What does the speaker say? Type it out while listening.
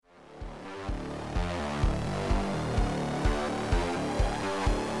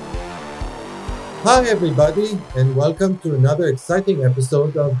Hi, everybody, and welcome to another exciting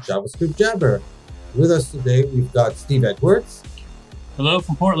episode of JavaScript Jabber. With us today, we've got Steve Edwards, Hello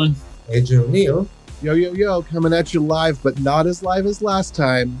from Portland. AJ O'Neill, Yo, yo, yo, coming at you live, but not as live as last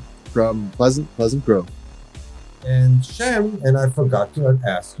time from Pleasant Grove. and Shem, and I forgot to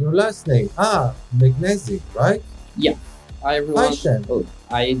ask your last name. Magnezi, right? Yeah. Hi everyone. Hi, Shem. Oh,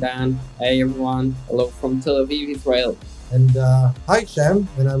 hi Dan. Hi everyone. Hello from Tel Aviv, Israel. And hi, Shem,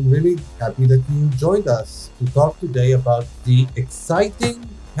 and I'm really happy that you joined us to talk today about the exciting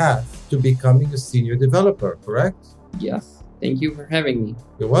path to becoming a senior developer, correct? Yes. Thank you for having me.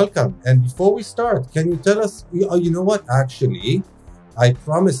 You're welcome. And before we start, can you tell us, you know what, actually, I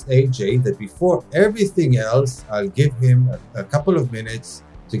promised AJ that before everything else, I'll give him a couple of minutes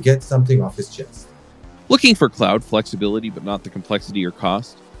to get something off his chest. Looking for cloud flexibility but not the complexity or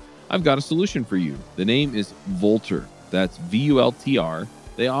cost? I've got a solution for you. The name is Vultr. That's VULTR.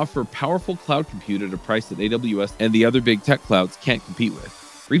 They offer powerful cloud compute at a price that AWS and the other big tech clouds can't compete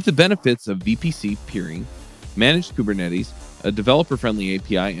with. Reap the benefits of VPC peering, managed Kubernetes, a developer-friendly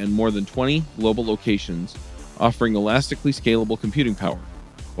API, and more than 20 global locations offering elastically scalable computing power.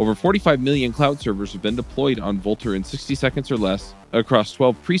 Over 45 million cloud servers have been deployed on Vultr in 60 seconds or less across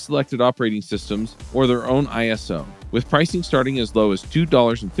 12 pre-selected operating systems or their own ISO. With pricing starting as low as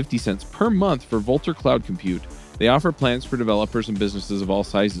 $2.50 per month for Vultr Cloud Compute, they offer plans for developers and businesses of all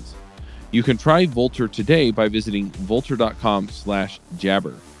sizes. You can try Vultr today by visiting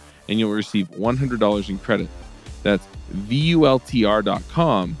vultr.com/jabber, and you'll receive $100 in credit. That's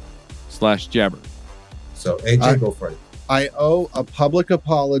vultr.com/jabber. So, AJ, go for it. I owe a public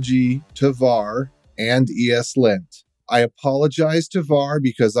apology to VAR and ESLint. I apologize to VAR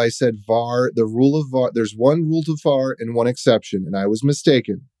because I said VAR, the rule of VAR, there's one rule to VAR and one exception, and I was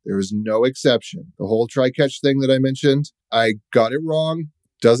mistaken. There is no exception. The whole try-catch thing that I mentioned, I got it wrong.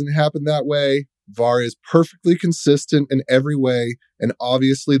 Doesn't happen that way. VAR is perfectly consistent in every way and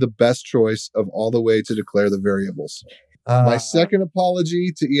obviously the best choice of all the way to declare the variables. My second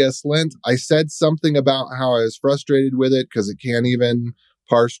apology to ESLint, I said something about how I was frustrated with it because it can't even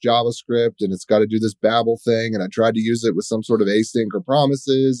parse JavaScript and it's got to do this Babel thing. And I tried to use it with some sort of async or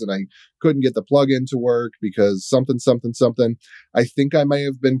promises and I couldn't get the plugin to work because something. I think I may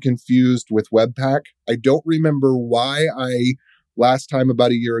have been confused with Webpack. I don't remember why last time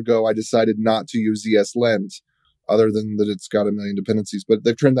about a year ago, I decided not to use ESLint. Other than that it's got 1 million dependencies, but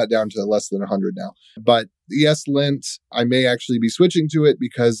they've trimmed that down to less than 100 now. But ESLint, I may actually be switching to it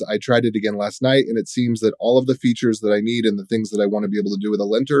because I tried it again last night, and it seems that all of the features that I need and the things that I want to be able to do with a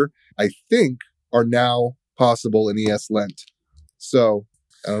linter, I think, are now possible in ESLint. So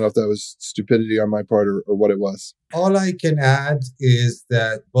I don't know if that was stupidity on my part or what it was. All I can add is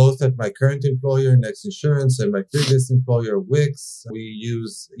that both at my current employer, Next Insurance, and my previous employer, Wix, we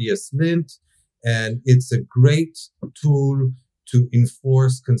use ESLint. And it's a great tool to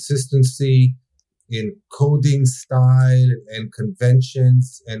enforce consistency in coding style and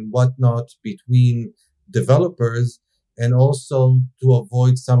conventions and whatnot between developers, and also to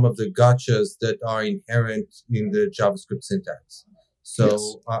avoid some of the gotchas that are inherent in the JavaScript syntax.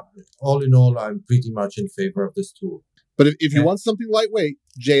 So all in all, I'm pretty much in favor of this tool. But if you want something lightweight,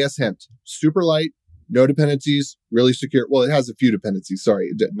 JS Hint, super light. No dependencies, really secure. Well, it has a few dependencies.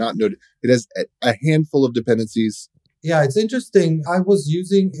 Sorry, it has a handful of dependencies. Yeah, it's interesting. I was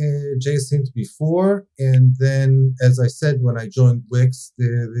using JSHint before, and then, as I said, when I joined Wix,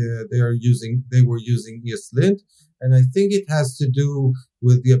 they were using ESLint, and I think it has to do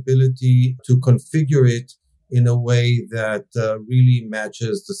with the ability to configure it in a way that really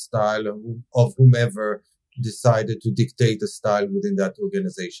matches the style of whomever decided to dictate the style within that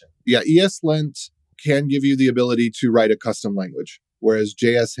organization. Yeah, ESLint can give you the ability to write a custom language, whereas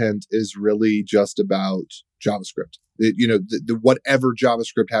JSHint is really just about JavaScript. The whatever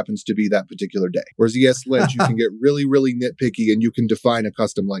JavaScript happens to be that particular day. Whereas ESLint, you can get really, really nitpicky and you can define a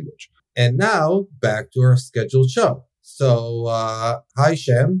custom language. And now back to our scheduled show. So, hi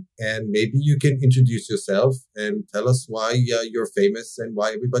Shem, and maybe you can introduce yourself and tell us why you're famous and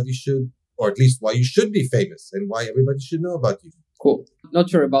why everybody should, or at least why you should be famous and why everybody should know about you. Cool. Not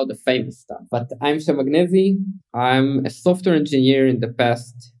sure about the famous stuff, but I'm Shem Magnezi. I'm a software engineer in the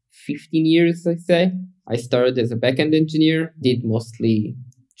past 15 years, I say. I started as a backend engineer, did mostly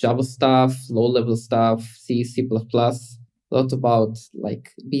Java stuff, low-level stuff, C, C++, a lot about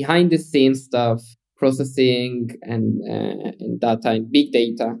like behind-the-scenes stuff, processing and data and big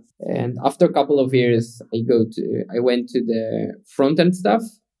data. And after a couple of years, I went to the front-end stuff.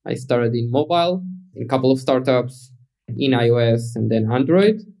 I started in mobile, in a couple of startups, in iOS and then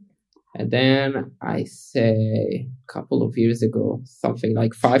Android. And then I say a couple of years ago, something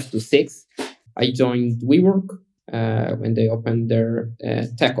like 5 to 6, I joined WeWork when they opened their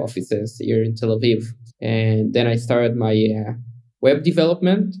tech offices here in Tel Aviv. And then I started my web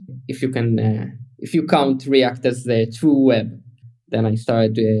development. If you count React as the true web, then I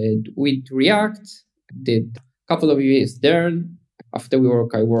started with React, did a couple of years there. After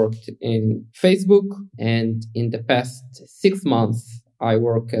WeWork, I worked in Facebook. And in the past 6 months, I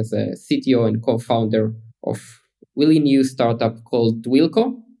work as a CTO and co-founder of really new startup called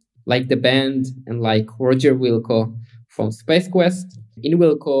Wilco, like the band and like Roger Wilco from Space Quest. In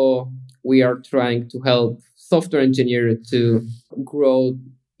Wilco, we are trying to help software engineers to grow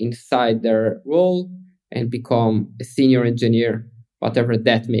inside their role and become a senior engineer, whatever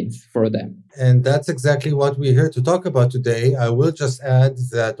that means for them. And that's exactly what we're here to talk about today. I will just add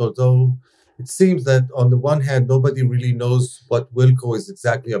that although it seems that on the one hand, nobody really knows what Wilco is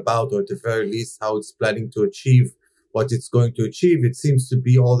exactly about, or at the very least, how it's planning to achieve what it's going to achieve. It seems to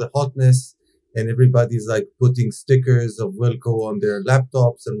be all the hotness, and everybody's like putting stickers of Wilco on their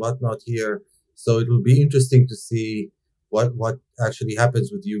laptops and whatnot here. So it'll be interesting to see what actually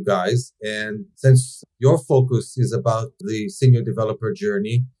happens with you guys. And since your focus is about the senior developer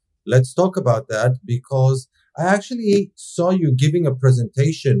journey, let's talk about that, because I actually saw you giving a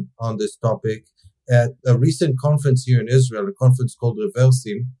presentation on this topic at a recent conference here in Israel, a conference called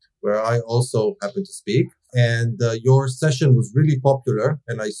Reversim, where I also happen to speak. And your session was really popular.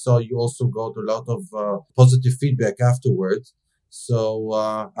 And I saw you also got a lot of positive feedback afterwards. So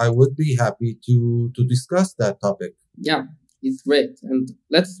I would be happy to discuss that topic. Yeah, it's great. And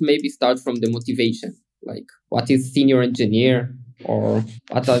let's maybe start from the motivation. Like, what is senior engineer, or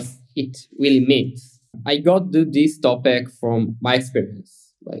what does it really mean? I got to this topic from my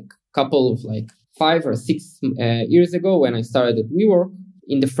experience, like a couple of 5 or 6 years ago when I started at WeWork.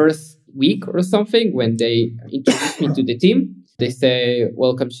 In the first week or something, when they introduced me to the team, they say,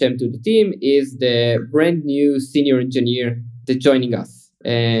 welcome Shem to the team, is the brand new senior engineer that's joining us.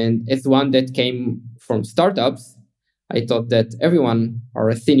 And as one that came from startups, I thought that everyone are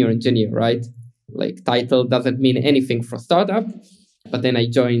a senior engineer, right? Like, title doesn't mean anything for startup. But then I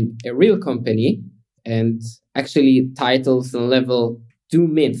joined a real company, and actually titles and level do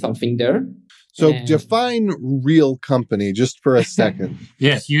mean something there. So define real company just for a second.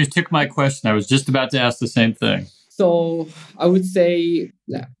 Yes, you took my question. I was just about to ask the same thing. So I would say,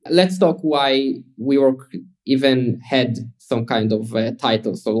 let's talk why WeWork even had some kind of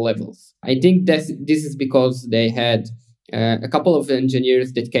titles or levels. I think this is because they had a couple of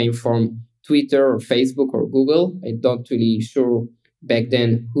engineers that came from Twitter or Facebook or Google. I don't really sure back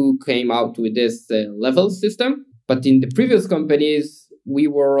then who came out with this level system. But in the previous companies, we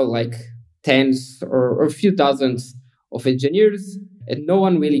were like tens or a few thousands of engineers, and no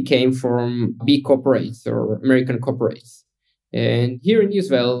one really came from big corporates or American corporates. And here in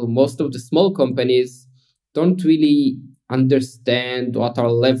Israel, most of the small companies don't really understand what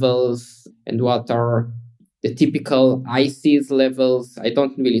are levels and what are the typical ICs levels. I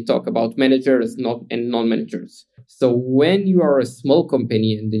don't really talk about managers and non-managers. So when you are a small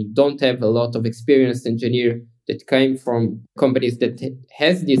company and you don't have a lot of experienced engineer that came from companies that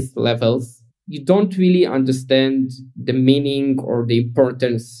has these levels, you don't really understand the meaning or the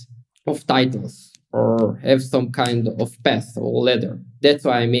importance of titles or have some kind of path or ladder. That's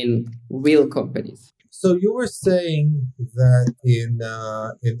why I mean real companies. So you were saying that in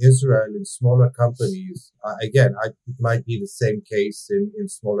Israel, in smaller companies, it might be the same case in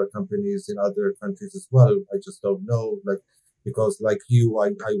smaller companies in other countries as well. I just don't know, because like you,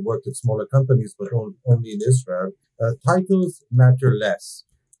 I worked at smaller companies, but only in Israel. Titles matter less.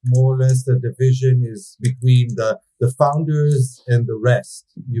 More or less, the division is between the founders and the rest,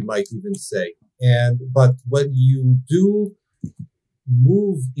 you might even say. But when you do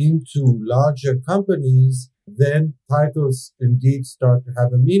move into larger companies, then titles indeed start to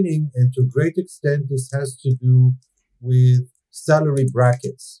have a meaning. And to a great extent, this has to do with salary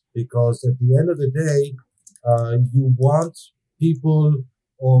brackets, because at the end of the day, you want people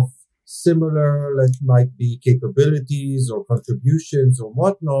of similar, might be capabilities or contributions or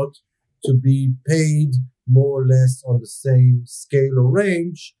whatnot, to be paid more or less on the same scale or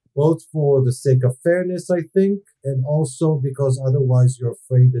range, both for the sake of fairness, I think, and also because otherwise you're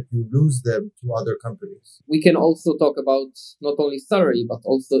afraid that you lose them to other companies. We can also talk about not only salary, but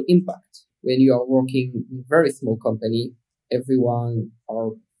also impact. When you are working in a very small company, everyone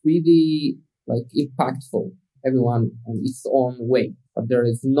are really impactful, everyone on its own way. But there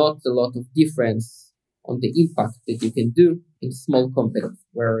is not a lot of difference on the impact that you can do in small companies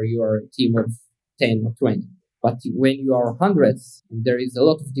where you are a team of 10 or 20. But when you are hundreds, there is a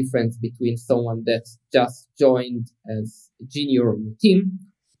lot of difference between someone that just joined as a junior on the team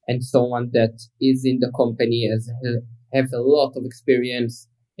and someone that is in the company have a lot of experience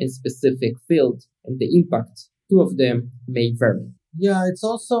in specific field, and the impact, two of them may vary. Yeah, it's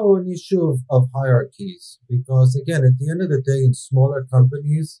also an issue of hierarchies because, again, at the end of the day, in smaller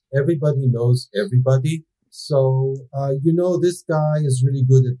companies, everybody knows everybody. So, this guy is really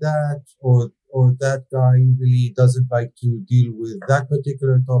good at that, or that guy really doesn't like to deal with that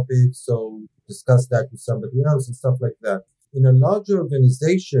particular topic. So discuss that with somebody else and stuff like that. In a larger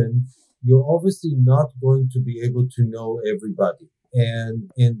organization, you're obviously not going to be able to know everybody.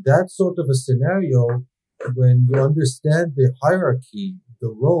 And in that sort of a scenario, when you understand the hierarchy, the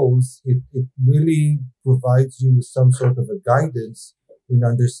roles, it really provides you with some sort of a guidance in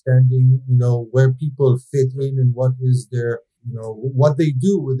understanding, where people fit in and what is their, what they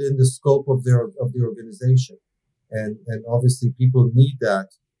do within the scope of the organization. And obviously people need that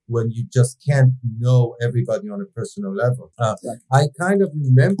when you just can't know everybody on a personal level. I kind of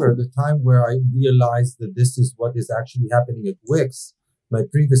remember the time where I realized that this is what is actually happening at Wix, my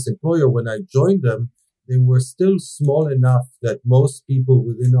previous employer. When I joined them, they were still small enough that most people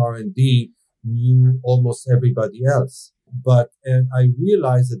within R&D knew almost everybody else. And I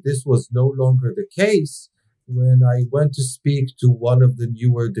realized that this was no longer the case when I went to speak to one of the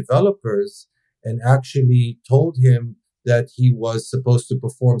newer developers and actually told him that he was supposed to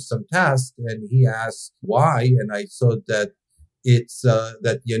perform some task, and he asked why, and I saw that it's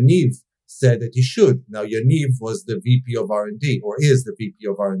that Yaniv said that he should. Now, Yaniv was the VP of R&D, or is the VP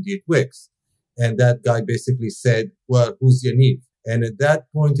of R&D at Wix. And that guy basically said, well, who's Yaniv? And at that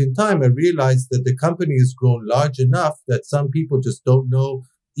point in time, I realized that the company has grown large enough that some people just don't know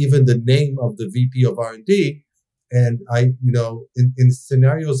even the name of the VP of R&D. And in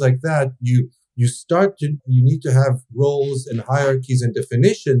scenarios like that, you need to have roles and hierarchies and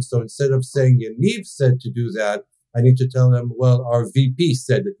definitions. So instead of saying Yaniv said to do that, I need to tell them, well, our VP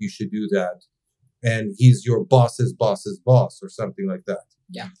said that you should do that. And he's your boss's boss's boss or something like that.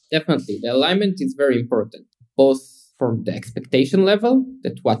 Yeah, definitely. The alignment is very important, both from the expectation level,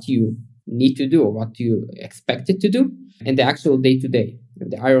 that what you need to do or what you expect it to do, and the actual day-to-day,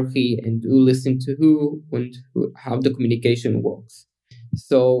 the hierarchy, and who listen to who and how the communication works.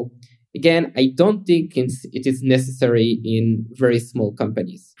 So again, I don't think it is necessary in very small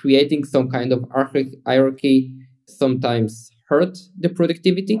companies. Creating some kind of hierarchy sometimes hurt the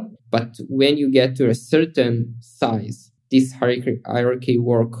productivity, but when you get to a certain size, this hierarchy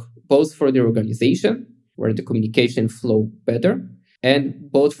work both for the organization, where the communication flow better,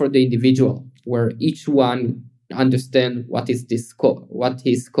 and both for the individual, where each one understand what is his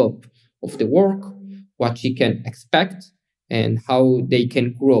scope of the work, what she can expect, and how they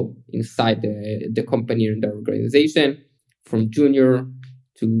can grow inside the company and the organization, from junior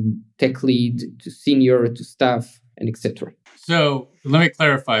to tech lead to senior to staff, and etc. So let me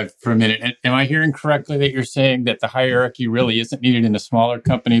clarify for a minute. Am I hearing correctly that you're saying that the hierarchy really isn't needed in a smaller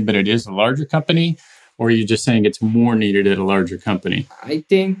company, but it is a larger company? Or are you just saying it's more needed at a larger company? I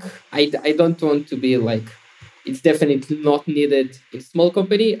think I don't want to be like, it's definitely not needed in a small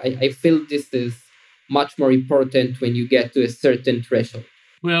company. I feel this is much more important when you get to a certain threshold.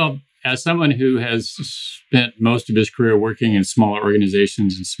 Well, as someone who has spent most of his career working in smaller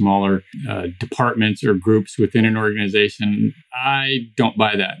organizations and smaller departments or groups within an organization, I don't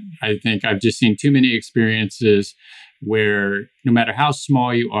buy that. I think I've just seen too many experiences where no matter how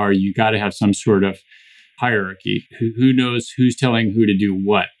small you are, you got to have some sort of hierarchy. Who knows who's telling who to do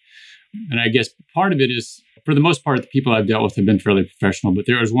what? And I guess part of it is, for the most part, the people I've dealt with have been fairly professional, but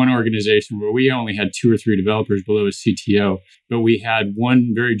there was one organization where we only had 2 or 3 developers below a CTO, but we had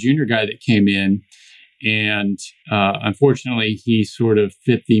one very junior guy that came in, and unfortunately, he sort of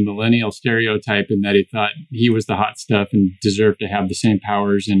fit the millennial stereotype in that he thought he was the hot stuff and deserved to have the same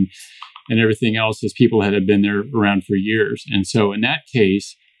powers and everything else as people that had been there around for years. And so in that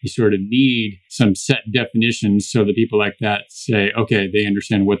case, you sort of need some set definitions so that people like that say, okay, they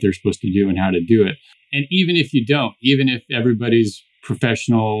understand what they're supposed to do and how to do it. And even if you don't, even if everybody's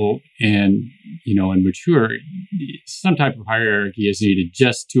professional and, and mature, some type of hierarchy is needed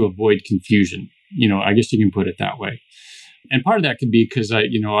just to avoid confusion. I guess you can put it that way. And part of that could be because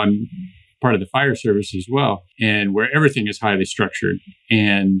I'm part of the fire service as well, and where everything is highly structured.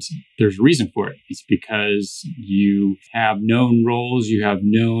 And there's a reason for it. It's because you have known roles, you have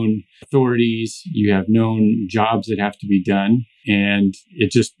known authorities, you have known jobs that have to be done, and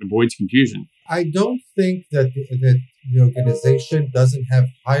it just avoids confusion. I don't think that the organization doesn't have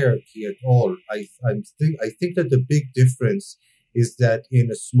hierarchy at all. I think that the big difference is that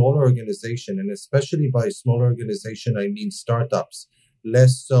in a smaller organization, and especially by a smaller organization, I mean startups,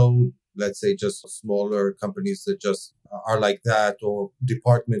 less so let's say just smaller companies that just are like that, or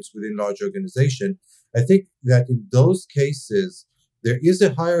departments within large organization. I think that in those cases, there is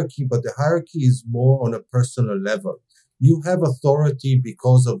a hierarchy, but the hierarchy is more on a personal level. You have authority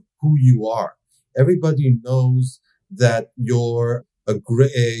because of who you are. Everybody knows that you're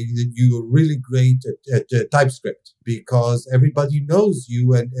you're really great at TypeScript, because everybody knows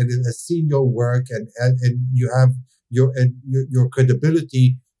you and has seen your work, and you have your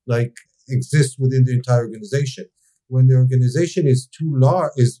credibility like exists within the entire organization. When the organization is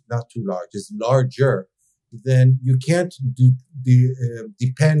larger, then you can't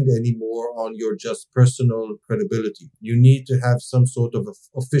depend anymore on your just personal credibility. You need to have some sort of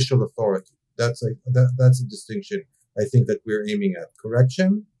official authority. That's a distinction I think that we're aiming at. Correct,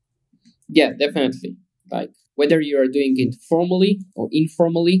 Shem? Yeah, definitely. Like whether you are doing it formally or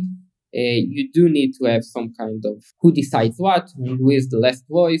informally, you do need to have some kind of who decides what, and who is the last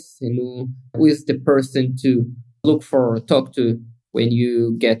voice, and who is the person to look for or talk to when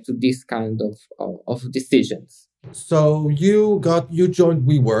you get to this kind of decisions. So you joined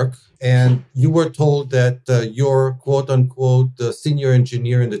WeWork, and you were told that you're quote unquote the senior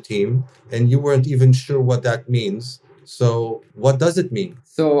engineer in the team, and you weren't even sure what that means. So what does it mean?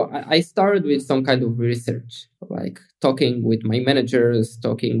 So I started with some kind of research, like talking with my managers,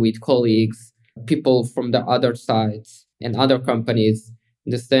 talking with colleagues, people from the other sides and other companies,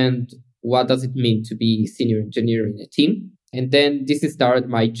 understand what does it mean to be senior engineer in a team. And then this started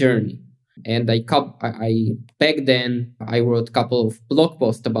my journey. And back then I wrote a couple of blog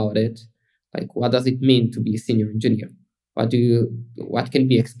posts about it. Like, what does it mean to be a senior engineer? What can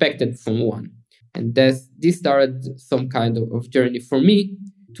be expected from one? And this started some kind of journey for me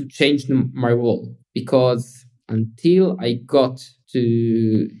to change my role, because until I got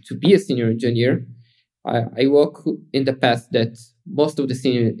to be a senior engineer, I work in the past that most of the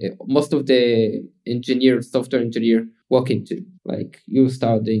software engineer walk into. Like, you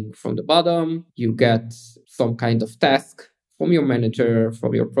starting from the bottom, you get some kind of task from your manager,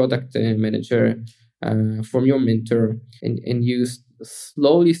 from your product manager, from your mentor, and you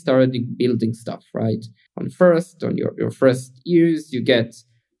slowly started building stuff, right? On your first years, you get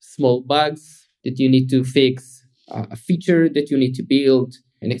small bugs that you need to fix, a feature that you need to build,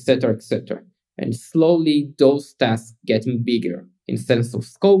 and etc., etc. And slowly those tasks getting bigger in sense of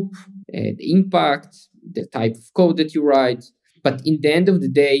scope, the impact, the type of code that you write. But in the end of the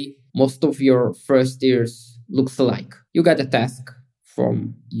day, most of your first years looks alike. You got a task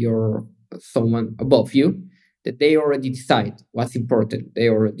from someone above you that they already decide what's important. They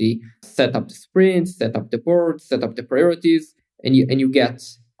already set up the sprints, set up the board, set up the priorities, and you get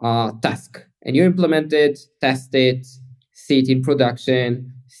a task. And you implement it, test it, see it in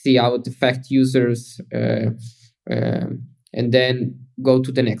production, see how it affects users, and then go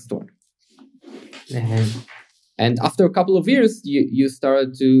to the next one. And after a couple of years, you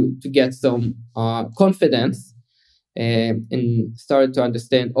start to get some confidence and start to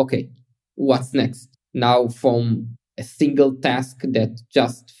understand, okay, what's next? Now from a single task that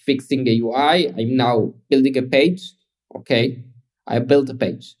just fixing a UI, I'm now building a page. Okay, I built a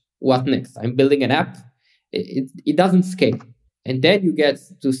page. What next? I'm building an app. It doesn't scale. And then you get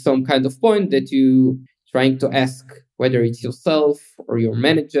to some kind of point that you trying to ask, whether it's yourself or your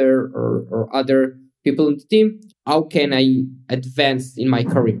manager or other people in the team, how can I advance in my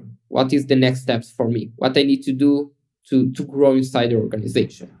career? What is the next steps for me? What I need to do to grow inside the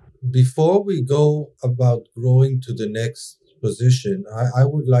organization? Before we go about growing to the next position, I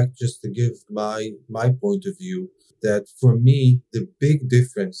would like just to give my point of view that for me, the big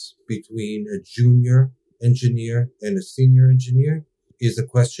difference between a junior engineer and a senior engineer is a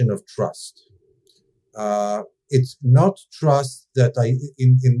question of trust. It's not trust that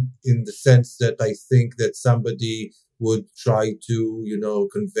in the sense that I think that somebody would try to,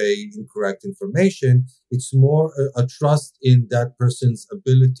 convey incorrect information. It's more a trust in that person's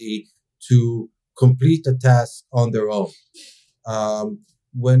ability to complete a task on their own.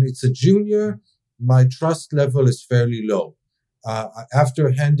 When it's a junior, my trust level is fairly low.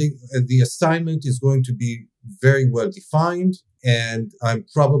 After handing the assignment is going to be very well defined, and I'm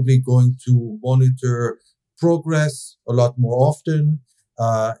probably going to monitor progress a lot more often,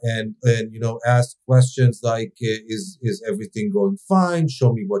 and ask questions like, is everything going fine?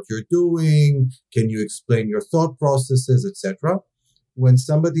 Show me what you're doing. Can you explain your thought processes, etc. When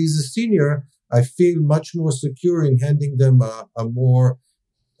somebody is a senior, I feel much more secure in handing them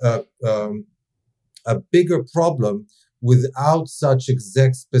a bigger problem without such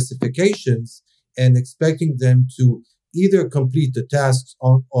exact specifications, and expecting them to either complete the tasks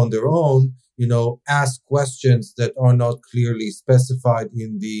on their own, ask questions that are not clearly specified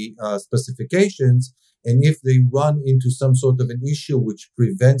in the specifications. And if they run into some sort of an issue which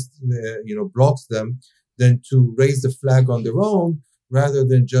prevents, blocks them, then to raise the flag on their own rather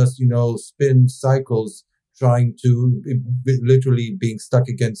than just, spin cycles trying to literally being stuck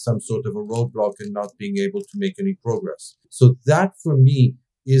against some sort of a roadblock and not being able to make any progress. So that for me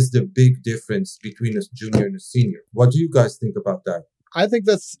is the big difference between a junior and a senior. What do you guys think about that? I think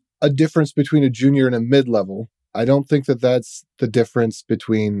that's a difference between a junior and a mid-level. I don't think that that's the difference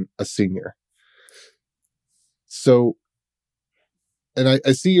between a senior. So, and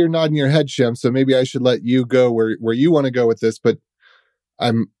I see you're nodding your head, Shem, so maybe I should let you go where you want to go with this, but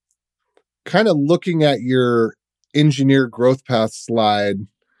I'm kind of looking at your engineer growth path slide,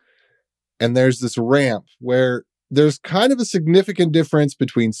 and there's this ramp where there's kind of a significant difference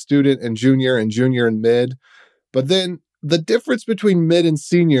between student and junior and mid, but then the difference between mid and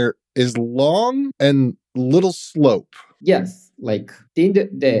senior is long and little slope. Yes, like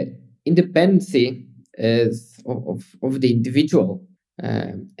the independency is of the individual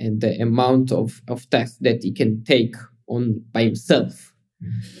and the amount of tasks that he can take on by himself.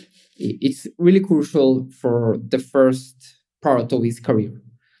 It's really crucial for the first part of his career,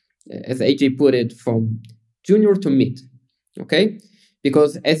 as AJ put it, from junior to mid. Okay,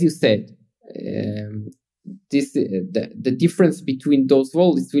 because as you said, the difference between those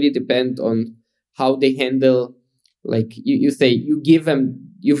roles really depend on how they handle. Like you say, you give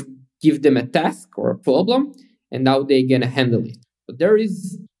them a task or a problem, and now they're gonna handle it. But there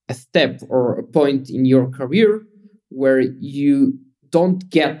is a step or a point in your career where you don't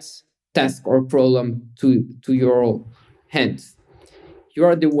get task or problem to your hands. You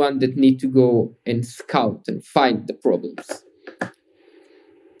are the one that need to go and scout and find the problems.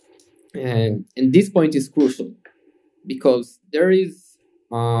 And this point is crucial because there is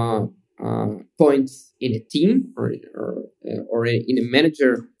points in a team or in a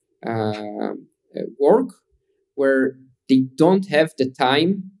manager work where they don't have the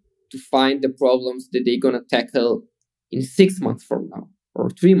time to find the problems that they're going to tackle in 6 months from now or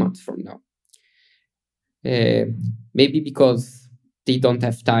 3 months from now. Maybe because they don't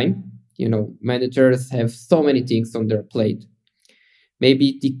have time. Managers have so many things on their plate.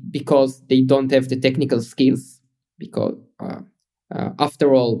 Maybe because they don't have the technical skills, because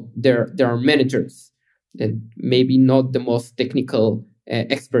after all, there are managers that maybe not the most technical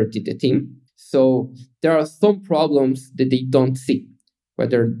expert in the team. So there are some problems that they don't see,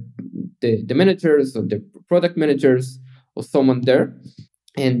 whether the managers or the product managers or someone there.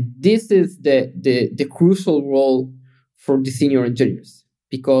 And this is the crucial role for the senior engineers,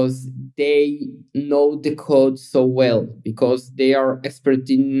 because they know the code so well, because they are expert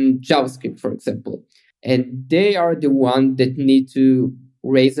in JavaScript, for example. And they are the one that need to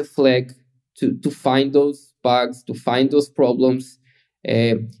raise a flag to find those bugs, to find those problems,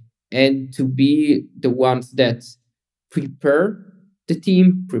 and to be the ones that prepare the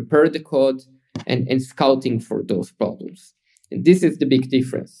team, prepare the code, and scouting for those problems. And this is the big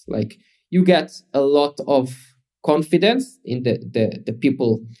difference. Like, you get a lot of confidence in the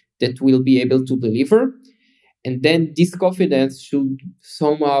people that will be able to deliver. And then this confidence should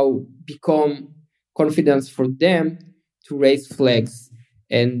somehow become confidence for them to raise flags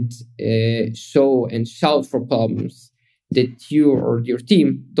and show and shout for problems that you or your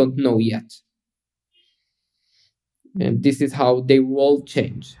team don't know yet. And this is how they will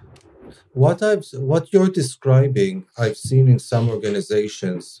change. What you're describing, I've seen in some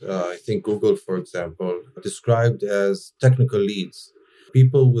organizations, I think Google, for example, described as technical leads.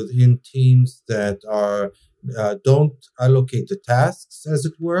 People within teams that are don't allocate the tasks, as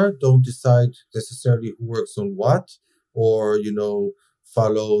it were, don't decide necessarily who works on what, or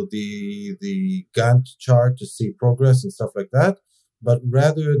follow the Gantt chart to see progress and stuff like that, but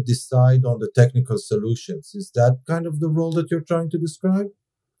rather decide on the technical solutions. Is that kind of the role that you're trying to describe?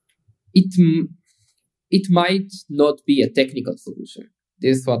 It might not be a technical solution.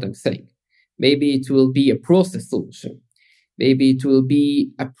 This is what I'm saying. Maybe it will be a process solution. Maybe it will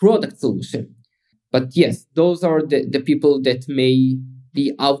be a product solution. But yes, those are the people that may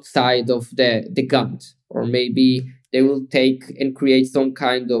be outside of the Gantt, or maybe they will take and create some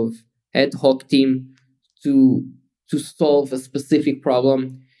kind of ad hoc team to solve a specific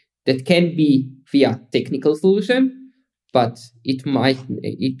problem that can be via technical solution, but it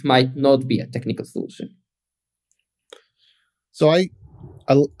might not be a technical solution. So I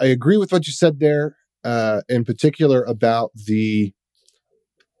agree with what you said there, in particular about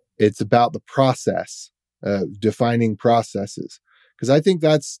it's about the process, defining processes, because I think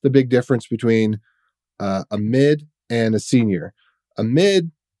that's the big difference between a mid and a senior. A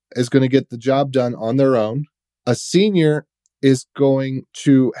mid is going to get the job done on their own. A senior is going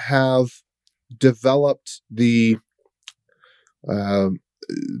to have developed the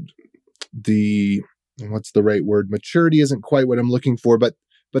what's the right word? Maturity isn't quite what I'm looking for, but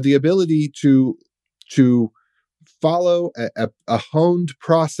the ability to follow a honed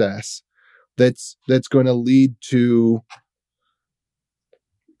process that's going to lead to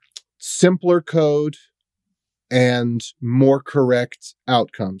simpler code and more correct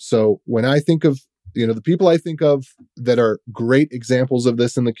outcomes. So when I think of, the people I think of that are great examples of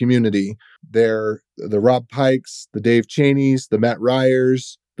this in the community, they're the Rob Pikes, the Dave Cheneys, the Matt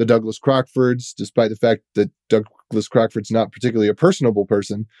Ryers, the Douglas Crockfords, despite the fact that Douglas Crockford's not particularly a personable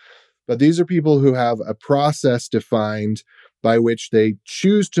person. But these are people who have a process defined by which they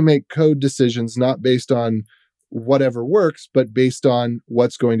choose to make code decisions, not based on whatever works, but based on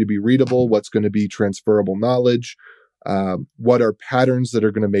what's going to be readable, what's going to be transferable knowledge, what are patterns that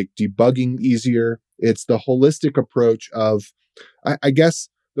are going to make debugging easier. It's the holistic approach of, I guess,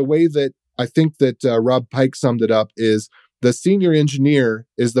 the way that I think that Rob Pike summed it up is the senior engineer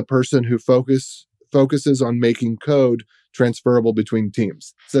is the person who focuses on making code transferable between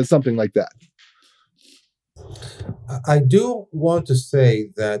teams. So something like that. I do want to say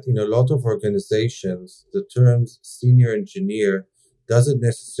that in a lot of organizations, the terms senior engineer doesn't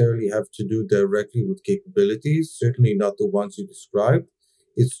necessarily have to do directly with capabilities, certainly not the ones you described.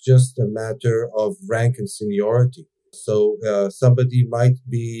 It's just a matter of rank and seniority. So somebody might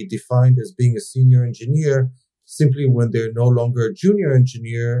be defined as being a senior engineer simply when they're no longer a junior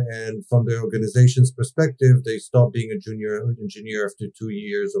engineer, and from the organization's perspective, they stop being a junior engineer after 2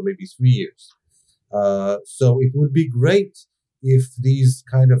 years or maybe 3 years. So it would be great if these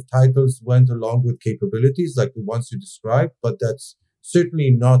kind of titles went along with capabilities like the ones you described, but that's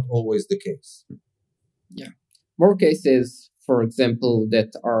certainly not always the case. Yeah. More cases, for example,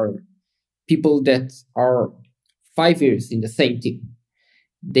 that are people that are 5 years in the same team.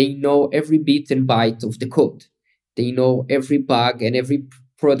 They know every bit and byte of the code. They know every bug and every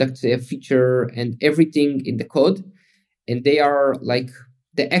product feature and everything in the code. And they are like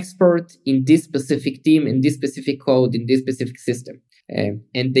the expert in this specific team, in this specific code, in this specific system.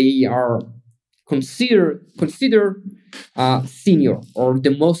 And they are considered senior or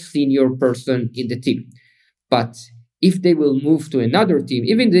the most senior person in the team. But if they will move to another team,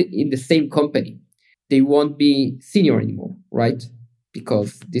 even in the same company, they won't be senior anymore, right?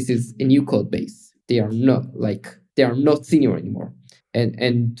 Because this is a new code base. They are not senior anymore.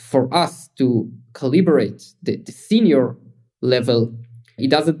 And for us to calibrate the senior level, it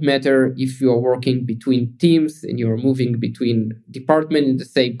doesn't matter if you are working between teams and you're moving between departments in the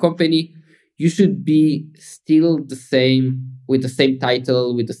same company. You should be still the same, with the same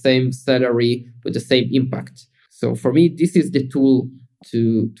title, with the same salary, with the same impact. So for me, this is the tool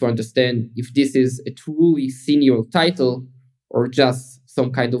to understand if this is a truly senior title or just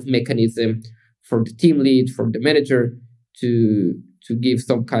some kind of mechanism for the team lead, for the manager to give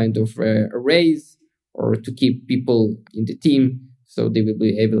some kind of a raise or to keep people in the team so they will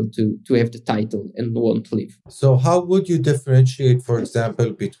be able to have the title and won't leave. So how would you differentiate, for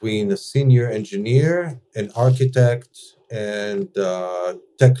example, between a senior engineer, an architect, and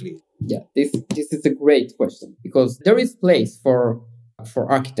tech lead? Yeah, this is a great question because there is place for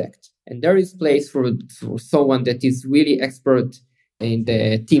architect and there is place for someone that is really expert in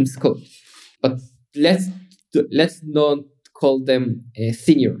the team's code. But let's not call them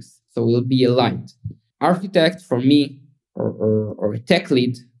seniors, so we'll be aligned. Architect for me or a tech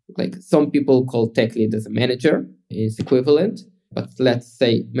lead, like some people call tech lead as a manager, is equivalent, but let's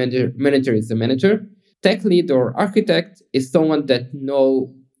say manager is a manager. Tech lead or architect is someone that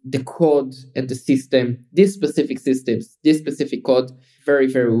know the code and the system, these specific systems, this specific code very,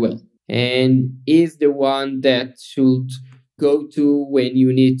 very well, and is the one that should go to when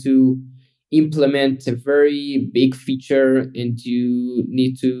you need to implement a very big feature and you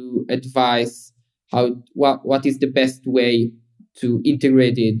need to advise what is the best way to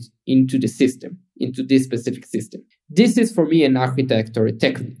integrate it into the system, into this specific system. This is for me an architect or a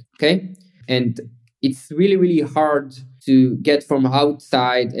tech lead, okay? And it's really, really hard to get from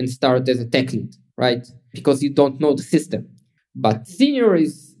outside and start as a tech lead, right? Because you don't know the system. But senior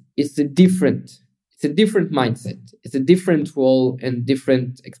is a different mindset. It's a different role and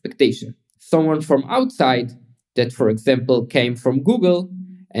different expectation. Someone from outside that, for example, came from Google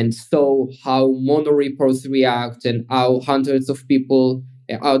and saw how monoreports react and how hundreds of people,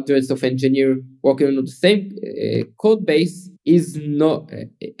 hundreds of engineers working on the same code base is not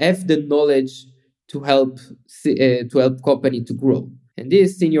have the knowledge to help company to grow. And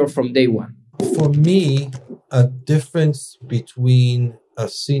this is senior from day one. For me, a difference between a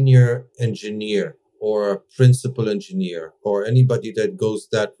senior engineer or a principal engineer or anybody that goes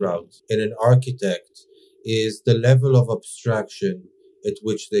that route and an architect is the level of abstraction at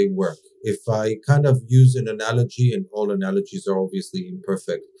which they work. If I kind of use an analogy, and all analogies are obviously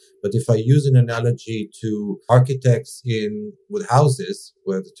imperfect, but if I use an analogy to architects with houses,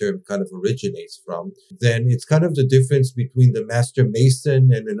 where the term kind of originates from, then it's kind of the difference between the master mason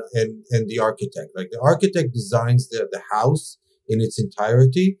and the architect. Like the architect designs the house in its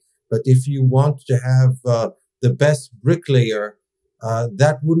entirety, but if you want to have the best bricklayer,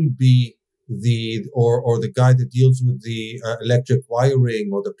 that wouldn't be or the guy that deals with the electric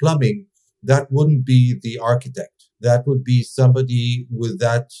wiring or the plumbing, that wouldn't be the architect. That would be somebody with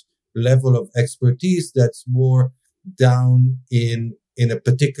that level of expertise that's more down in a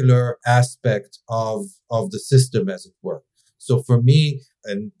particular aspect of the system, as it were. So for me,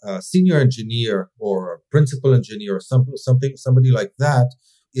 a senior engineer or a principal engineer or somebody like that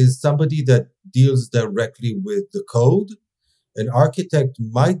is somebody that deals directly with the code. An architect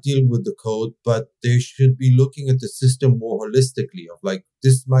might deal with the code, but they should be looking at the system more holistically of like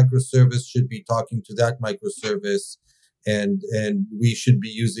this microservice should be talking to that microservice and we should be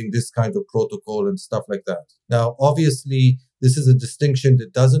using this kind of protocol and stuff like that. Now, obviously, this is a distinction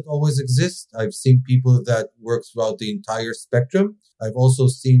that doesn't always exist. I've seen people that work throughout the entire spectrum. I've also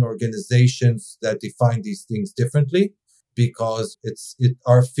seen organizations that define these things differently because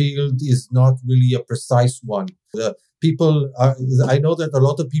our field is not really a precise one. I know that a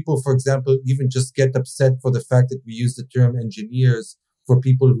lot of people, for example, even just get upset for the fact that we use the term engineers for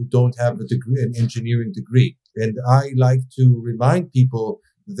people who don't have an engineering degree. And I like to remind people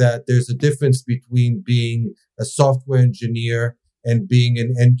that there's a difference between being a software engineer and being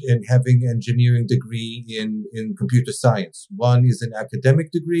and having engineering degree in computer science. One is an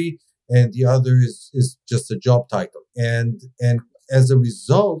academic degree and the other is just a job title. And as a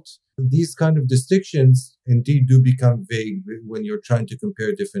result, these kind of distinctions indeed do become vague when you're trying to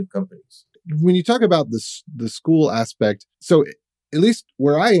compare different companies. When you talk about the school aspect, so at least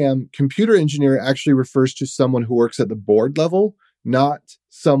where I am, computer engineer actually refers to someone who works at the board level, not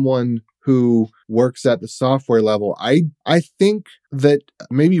someone who works at the software level. I think that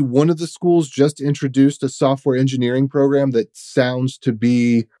maybe one of the schools just introduced a software engineering program that sounds to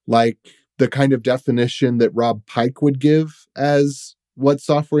be like the kind of definition that Rob Pike would give as what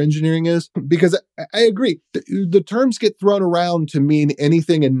software engineering is. Because I agree, the terms get thrown around to mean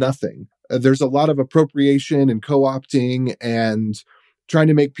anything and nothing. There's a lot of appropriation and co-opting and trying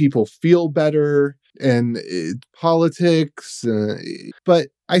to make people feel better and politics. But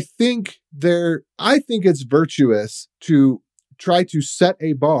I think it's virtuous to try to set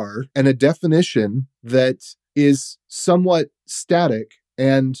a bar and a definition that is somewhat static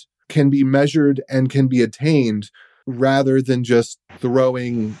and can be measured and can be attained rather than just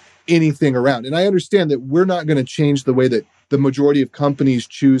throwing anything around. And I understand that we're not going to change the way that the majority of companies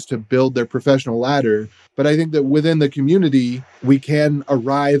choose to build their professional ladder. But I think that within the community, we can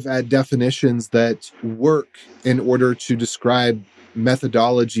arrive at definitions that work in order to describe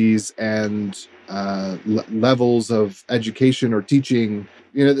methodologies and levels of education or teaching.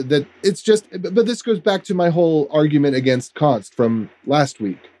 You know, that it's just, but this goes back to my whole argument against Kant from last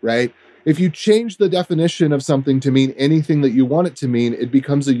week, right? If you change the definition of something to mean anything that you want it to mean, it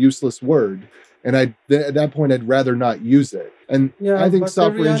becomes a useless word. And at that point, I'd rather not use it. And I think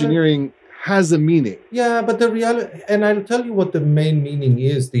software engineering has a meaning. Yeah, but the reality, and I'll tell you what the main meaning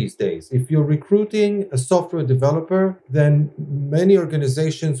is these days. If you're recruiting a software developer, then many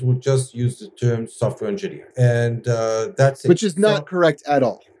organizations would just use the term software engineer. And that's it. Which is not correct at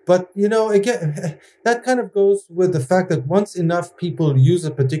all. But, you know, again, that kind of goes with the fact that once enough people use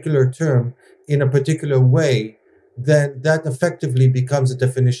a particular term in a particular way, then that effectively becomes a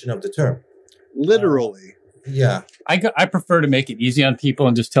definition of the term. Literally. Yeah. I prefer to make it easy on people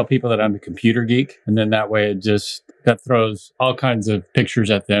and just tell people that I'm a computer geek. And then that way that throws all kinds of pictures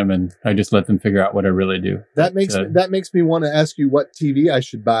at them and I just let them figure out what I really do. That makes me want to ask you what TV I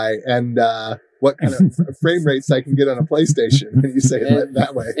should buy and what kind of frame rates I can get on a PlayStation when you say it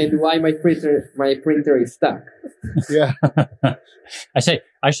that way. And why my printer is stuck. Yeah.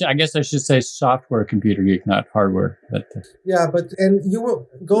 I guess I should say software computer geek, not hardware. But yeah, and you were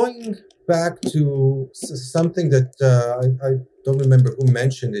going back to something that I don't remember who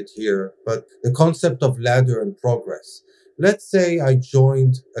mentioned it here, but the concept of ladder and progress. Let's say I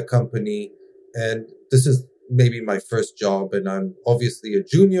joined a company and this is maybe my first job and I'm obviously a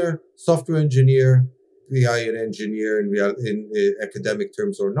junior software engineer, be I an engineer in academic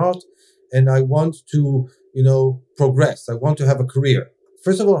terms or not, and I want to, progress. I want to have a career.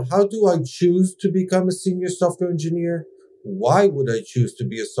 First of all, how do I choose to become a senior software engineer? why would I choose to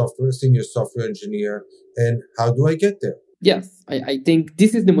be a senior software engineer, and how do I get there? Yes, I think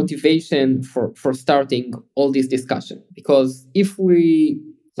this is the motivation for starting all this discussion. Because if we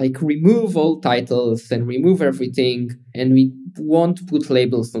remove all titles and remove everything, and we won't put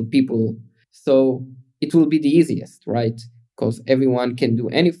labels on people, so it will be the easiest, right? Because everyone can do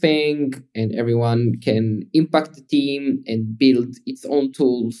anything and everyone can impact the team and build its own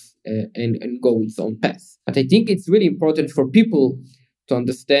tools and go its own path. But I think it's really important for people to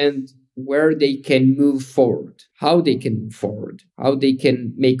understand where they can move forward, how they can move forward, how they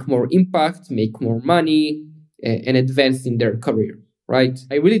can make more impact, make more money, and advance in their career, right?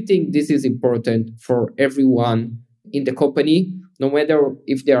 I really think this is important for everyone in the company, no matter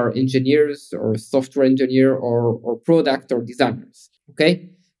if they are engineers or software engineer or product or designers, okay?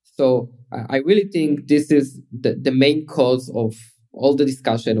 So I really think this is the main cause of all the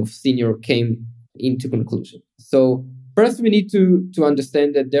discussion of senior came into conclusion. So first, we need to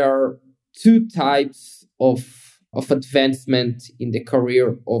understand that there are two types of advancement in the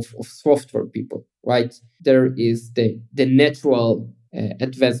career of software people, right? There is the natural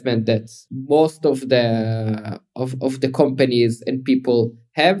advancement that most of the companies and people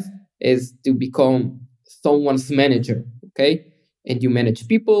have, is to become someone's manager, okay? And you manage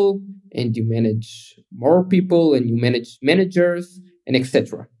people, and you manage more people, and you manage managers, and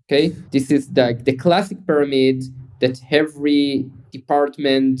etc. Okay, this is the classic pyramid that every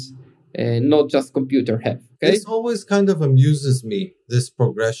department, not just computer, have. Okay? This always kind of amuses me, this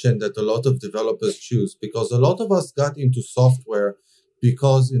progression that a lot of developers choose, because a lot of us got into software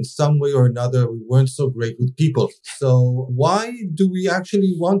because in some way or another we weren't so great with people. So why do we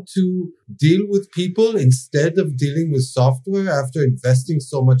actually want to deal with people instead of dealing with software after investing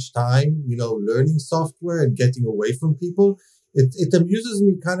so much time, learning software and getting away from people? It amuses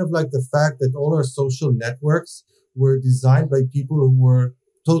me kind of like the fact that all our social networks were designed by people who were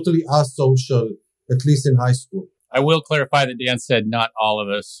totally asocial, at least in high school. I will clarify that Dan said not all of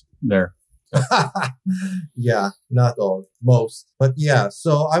us there. Yeah, not all, most. But yeah,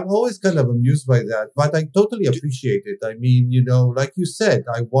 so I'm always kind of amused by that, but I totally appreciate it. I mean, like you said,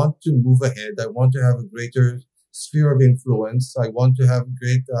 I want to move ahead. I want to have a greater sphere of influence. I want to have a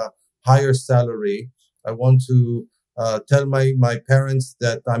great, higher salary. I want to tell my parents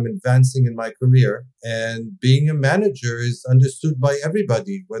that I'm advancing in my career, and being a manager is understood by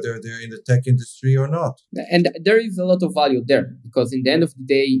everybody, whether they're in the tech industry or not. And there is a lot of value there, because in the end of the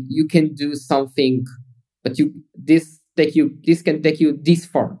day, you can do something, but this can take you this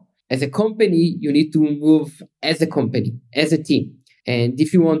far. As a company, you need to move as a company, as a team. And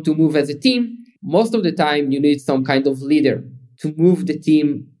if you want to move as a team, most of the time you need some kind of leader to move the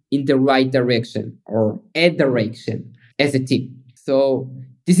team in the right direction or a direction as a team. So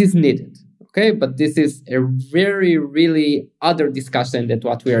this is needed, okay? But this is a very, really other discussion than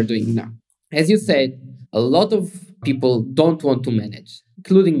what we are doing now. As you said, a lot of people don't want to manage,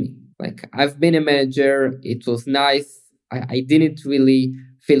 including me. Like, I've been a manager. It was nice. I didn't really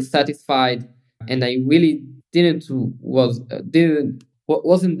feel satisfied, and I really wasn't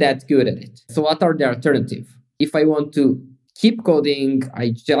that good at it. So what are the alternatives? If I want to keep coding,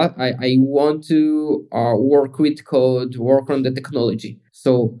 I want to work with code, work on the technology.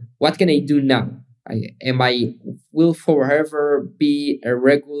 So what can I do now? Will forever be a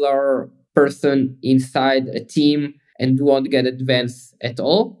regular person inside a team and won't get advanced at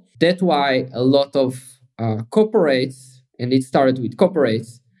all? That's why a lot of corporates, and it started with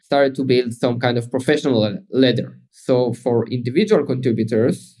corporates, started to build some kind of professional ladder. So for individual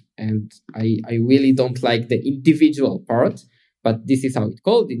contributors, and I really don't like the individual part, but this is how it's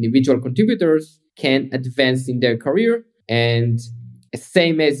called. Individual contributors can advance in their career, and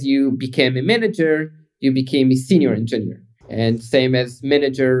same as you became a manager, you became a senior engineer. And same as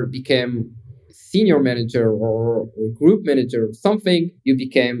manager became senior manager or group manager or something, you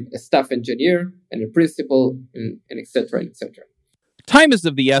became a staff engineer and a principal and et cetera, et cetera. Time is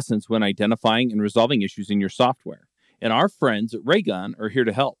of the essence when identifying and resolving issues in your software, and our friends at Raygun are here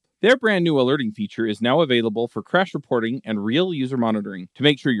to help. Their brand new alerting feature is now available for crash reporting and real user monitoring to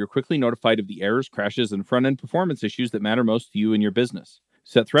make sure you're quickly notified of the errors, crashes, and front-end performance issues that matter most to you and your business.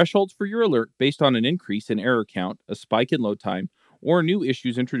 Set thresholds for your alert based on an increase in error count, a spike in load time, or new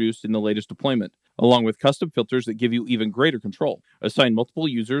issues introduced in the latest deployment, along with custom filters that give you even greater control. Assign multiple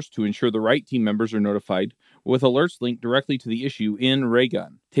users to ensure the right team members are notified, with alerts linked directly to the issue in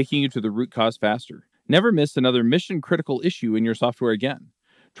Raygun, taking you to the root cause faster. Never miss another mission-critical issue in your software again.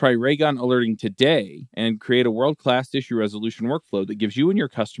 Try Raygun Alerting today and create a world-class issue resolution workflow that gives you and your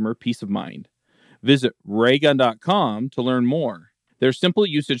customer peace of mind. Visit Raygun.com to learn more. Their simple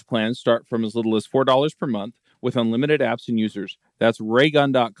usage plans start from as little as $4 per month, with unlimited apps and users. That's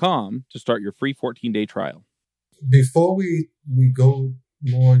raygun.com to start your free 14-day trial. Before we go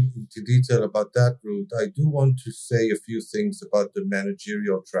more into detail about that route, I do want to say a few things about the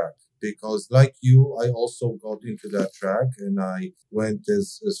managerial track, because like you, I also got into that track, and I went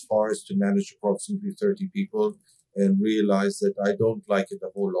as far as to manage approximately 30 people and realized that I don't like it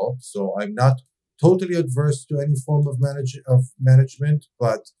a whole lot. So I'm not totally adverse to any form of management,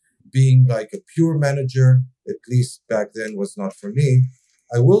 but being like a pure manager, at least back then, was not for me.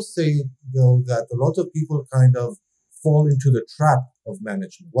 I will say, though, that a lot of people kind of fall into the trap of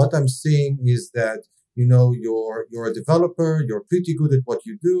management. What I'm seeing is that, you're a developer, you're pretty good at what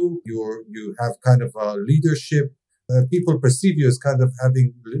you do, you have kind of a leadership. People perceive you as kind of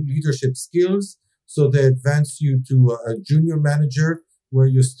having leadership skills, so they advance you to a junior manager where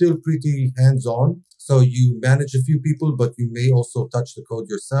you're still pretty hands-on. So you manage a few people, but you may also touch the code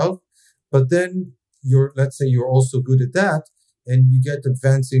yourself. But then let's say you're also good at that, and you get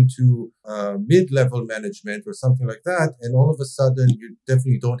advancing to mid-level management or something like that, and all of a sudden you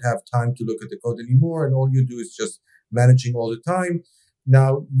definitely don't have time to look at the code anymore, and all you do is just managing all the time.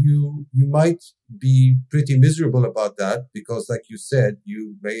 Now, you might be pretty miserable about that because, like you said,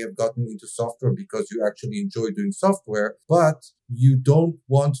 you may have gotten into software because you actually enjoy doing software, but you don't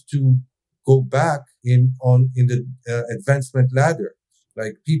want to go back in the advancement ladder.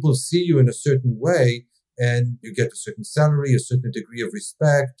 Like, people see you in a certain way, and you get a certain salary, a certain degree of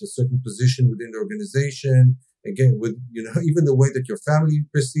respect, a certain position within the organization. Again, with even the way that your family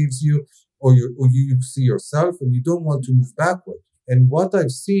perceives you, or you see yourself, and you don't want to move backward. And what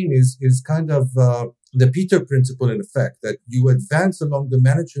I've seen is kind of the Peter principle, in effect, that you advance along the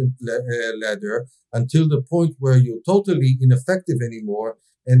management ladder until the point where you're totally ineffective anymore,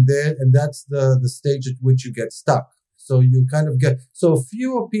 and that's the stage at which you get stuck. So you kind of so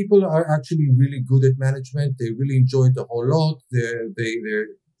fewer people are actually really good at management. They really enjoy it a whole lot. They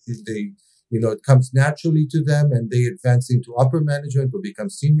it comes naturally to them, and they advance into upper management or become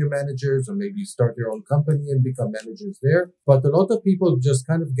senior managers, or maybe start their own company and become managers there. But a lot of people just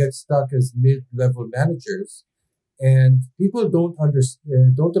kind of get stuck as mid-level managers, and people don't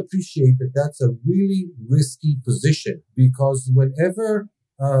appreciate that that's a really risky position, because whenever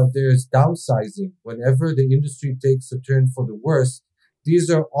there's downsizing, whenever the industry takes a turn for the worse, these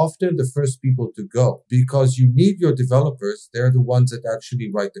are often the first people to go, because you need your developers. They're the ones that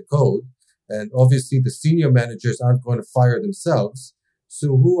actually write the code. And obviously the senior managers aren't going to fire themselves. So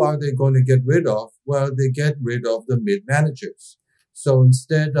who are they going to get rid of? Well, they get rid of the mid-managers. So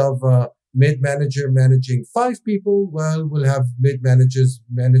instead of a mid-manager managing 5 people, well, we'll have mid-managers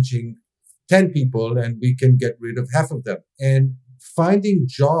managing 10 people, and we can get rid of half of them. And finding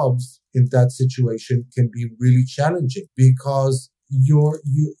jobs in that situation can be really challenging, because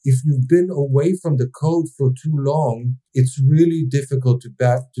if you've been away from the code for too long, it's really difficult to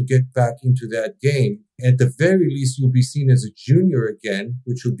get back into that game. At the very least, you'll be seen as a junior again,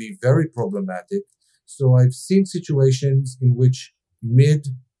 which would be very problematic. So I've seen situations in which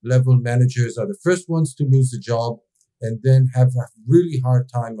mid-level managers are the first ones to lose the job, and then have a really hard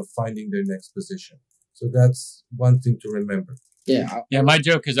time of finding their next position. So that's one thing to remember. Yeah. My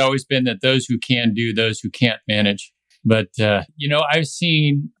joke has always been that those who can do, those who can't manage. But, I've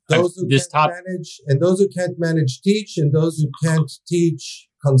seen those who manage, and those who can't manage teach, and those who can't teach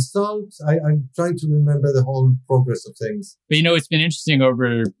consult. I'm trying to remember the whole progress of things. But, it's been interesting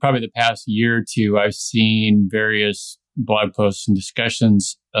over probably the past year or two. I've seen various blog posts and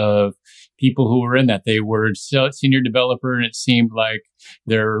discussions of people who were in that. They were senior developer, and it seemed like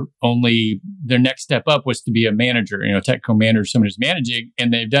their next step up was to be a manager, technical manager, someone who's managing,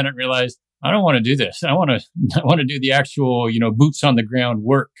 and they've done it and realized, I don't want to do this. I want to do the actual, boots on the ground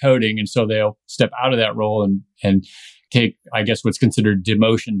work coding. And so they'll step out of that role and take, I guess, what's considered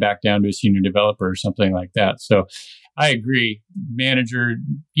demotion back down to a senior developer or something like that. So I agree. Manager,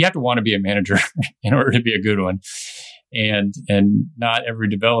 you have to want to be a manager in order to be a good one. And not every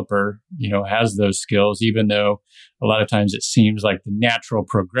developer, has those skills, even though a lot of times it seems like the natural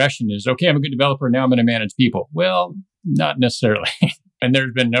progression is, okay, I'm a good developer. Now I'm going to manage people. Well, not necessarily. And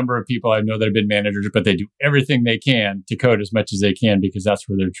there's been a number of people I know that have been managers, but they do everything they can to code as much as they can because that's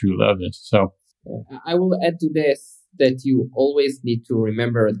where their true love is. So I will add to this that you always need to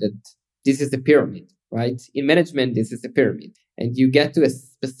remember that this is a pyramid, right? In management, this is a pyramid. And you get to a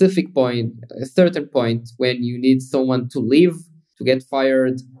specific point, a certain point, when you need someone to leave, to get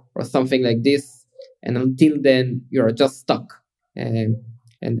fired, or something like this. And until then, you're just stuck.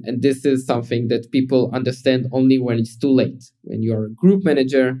 And this is something that people understand only when it's too late. When you're a group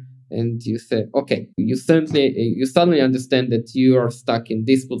manager and you say, okay, you suddenly understand that you are stuck in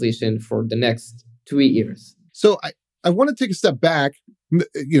this position for the next 3 years. So I want to take a step back,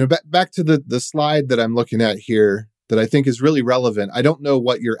 back to the slide that I'm looking at here that I think is really relevant. I don't know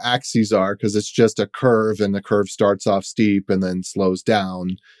what your axes are because it's just a curve and the curve starts off steep and then slows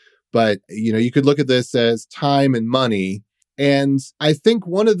down. But, you could look at this as time and money. And I think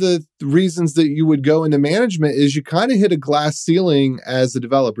one of the reasons that you would go into management is you kind of hit a glass ceiling as a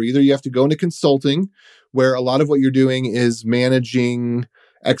developer. Either you have to go into consulting, where a lot of what you're doing is managing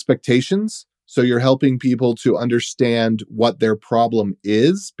expectations. So you're helping people to understand what their problem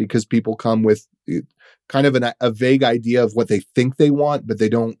is, because people come with kind of a vague idea of what they think they want, but they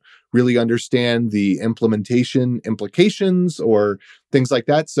don't really understand the implementation implications or things like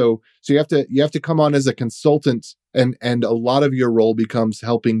that. So you have to come on as a consultant, and a lot of your role becomes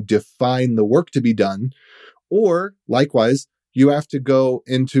helping define the work to be done. Or likewise, you have to go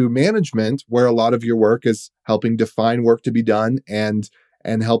into management, where a lot of your work is helping define work to be done and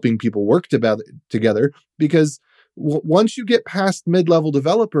helping people work together. Because once you get past mid-level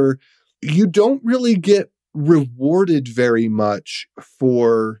developer, you don't really get rewarded very much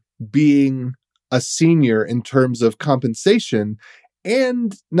for being a senior in terms of compensation,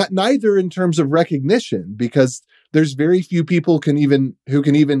 and neither in terms of recognition, because there's very few people who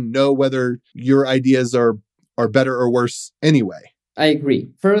can even know whether your ideas are better or worse anyway. I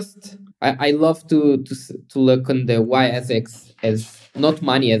agree. First, I love to look on the Y-axis as not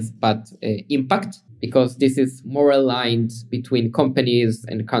money but impact, because this is more aligned between companies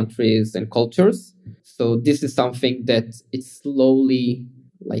and countries and cultures. So this is something that it's slowly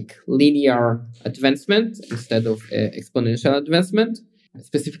like linear advancement instead of exponential advancement,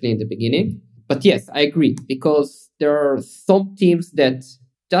 specifically in the beginning. But yes, I agree, because there are some teams that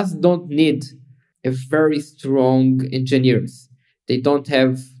just don't need a very strong engineers. They don't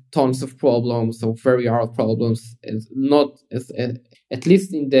have tons of problems or very hard problems, at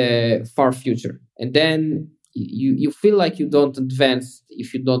least in the far future. And then you feel like you don't advance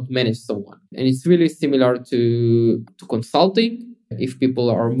if you don't manage someone. And it's really similar to consulting, if people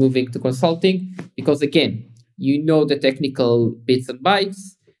are moving to consulting, because again, you know the technical bits and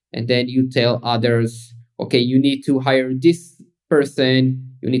bytes, and then you tell others, okay, you need to hire this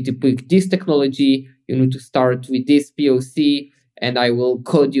person, you need to pick this technology, you need to start with this POC, and I will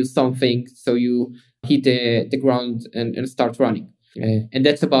code you something so you hit the ground and start running. And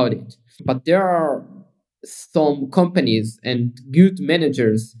that's about it. But there are some companies and good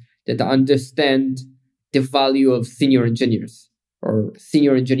managers that understand the value of senior engineers or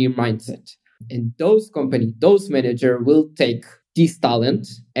senior engineer mindset. And those companies, those managers will take this talent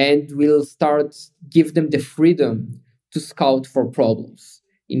and will give them the freedom to scout for problems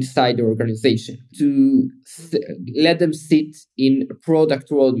inside the organization, to let them sit in a product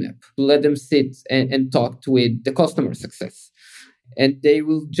roadmap, to let them sit and talk with the customer success. And they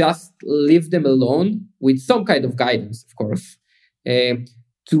will just leave them alone with some kind of guidance, of course,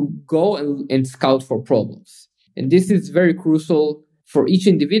 to go and scout for problems. And this is very crucial for each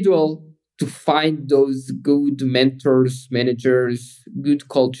individual to find those good mentors, managers, good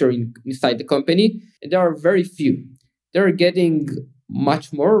culture inside the company. And there are very few. They're getting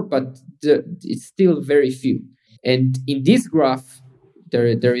much more, but it's still very few. And in this graph,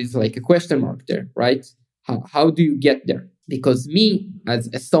 there is like a question mark there, right? How do you get there? Because me, as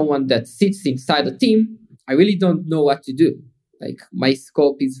someone that sits inside a team, I really don't know what to do. Like, my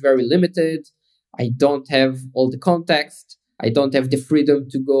scope is very limited. I don't have all the context. I don't have the freedom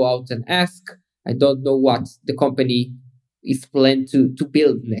to go out and ask. I don't know what the company is planned to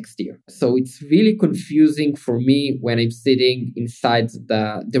build next year. So it's really confusing for me when I'm sitting inside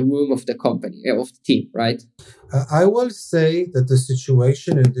the room of the company, of the team, right? I will say that the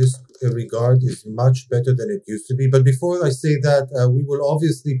situation in this regard is much better than it used to be. But before I say that, we will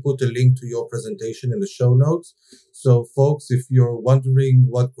obviously put a link to your presentation in the show notes. So folks, if you're wondering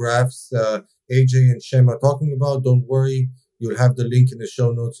what graphs AJ and Shem are talking about, don't worry. You'll have the link in the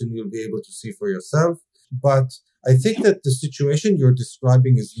show notes and you'll be able to see for yourself. But I think that the situation you're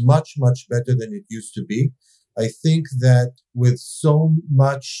describing is much, much better than it used to be. I think that with so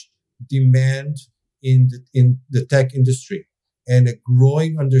much demand in the tech industry and a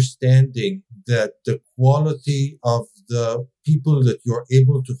growing understanding that the quality of the people that you're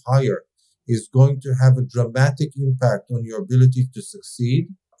able to hire is going to have a dramatic impact on your ability to succeed,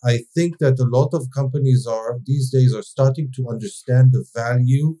 I think that a lot of companies these days are starting to understand the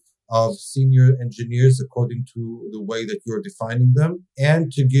value of senior engineers according to the way that you're defining them,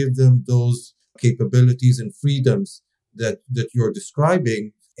 and to give them those capabilities and freedoms that you're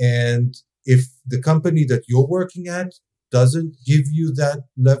describing. And if the company that you're working at doesn't give you that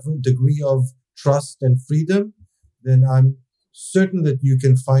degree of trust and freedom, then I'm certain that you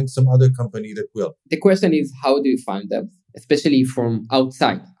can find some other company that will. The question is, how do you find them? Especially from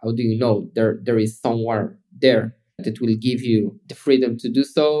outside. How do you know there is somewhere there that will give you the freedom to do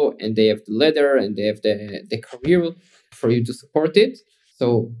so, and they have the ladder and they have the career for you to support it?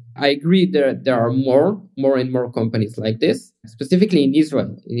 So I agree there are more and more companies like this, specifically in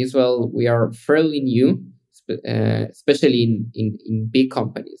Israel. In Israel, we are fairly new, especially in big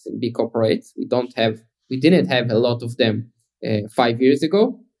companies, in big corporates. We didn't have a lot of them 5 years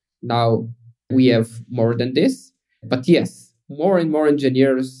ago. Now we have more than this. But yes, more and more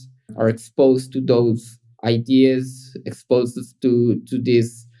engineers are exposed to those ideas, exposed to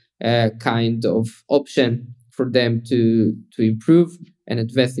this kind of option for them to improve and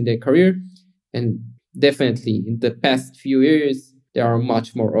advance in their career. And definitely in the past few years, there are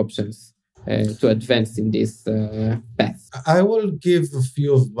much more options to advance in this path. I will give a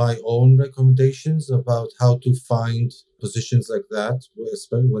few of my own recommendations about how to find positions like that,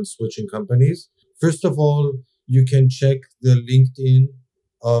 especially when switching companies. First of all, you can check the LinkedIn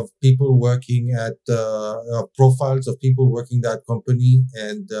of people working at profiles of people working that company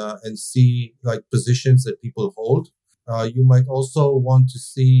and see like positions that people hold. You might also want to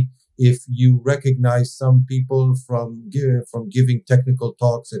see if you recognize some people from giving technical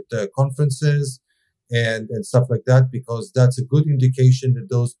talks at conferences and stuff like that, because that's a good indication that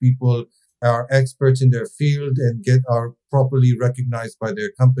those people are experts in their field and are properly recognized by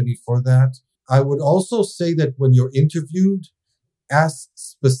their company for that. I would also say that when you're interviewed, ask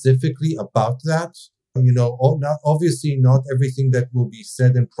specifically about that. Obviously not everything that will be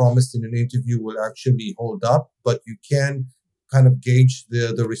said and promised in an interview will actually hold up, but you can kind of gauge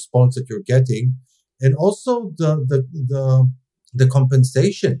the response that you're getting. And also the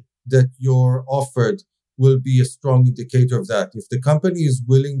compensation that you're offered will be a strong indicator of that. If the company is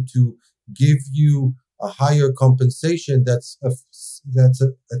willing to give you a higher compensation, that's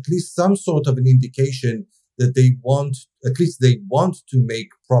at least some sort of an indication that they want to make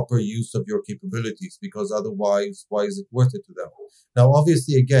proper use of your capabilities, because otherwise, why is it worth it to them? Now,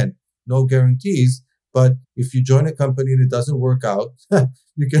 obviously, again, no guarantees, but if you join a company and it doesn't work out,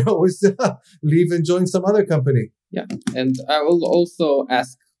 you can always leave and join some other company. Yeah. And I will also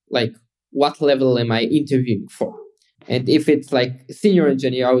ask, like, what level am I interviewing for? And if it's like a senior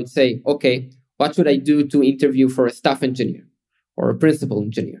engineer, I would say, okay, what should I do to interview for a staff engineer or a principal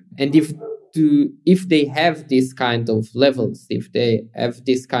engineer? And if they have this kind of levels, if they have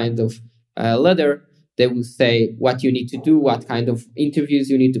this kind of ladder, they will say what you need to do, what kind of interviews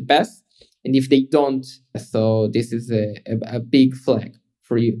you need to pass. And if they don't, so this is a big flag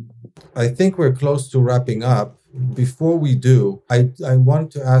for you. I think we're close to wrapping up. Before we do, I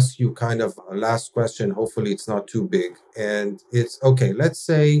want to ask you kind of a last question. Hopefully it's not too big. And it's, okay, let's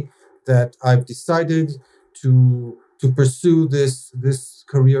say that I've decided to pursue this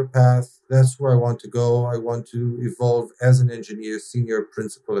career path. That's where I want to go. I want to evolve as an engineer, senior,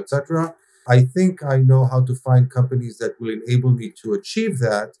 principal, etc. I think I know how to find companies that will enable me to achieve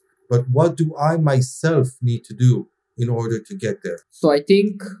that. But what do I myself need to do in order to get there? So I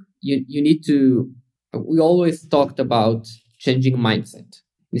think you need to, we always talked about changing mindset.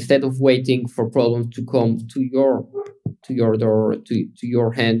 Instead of waiting for problems to come to your door, to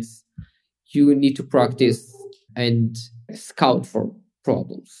your hands, you need to practice and scout for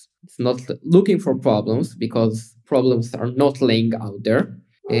problems. It's not looking for problems, because problems are not laying out there.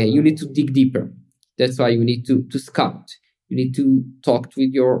 You need to dig deeper. That's why you need to scout. You need to talk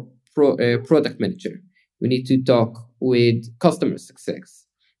with your product manager. You need to talk with customer success.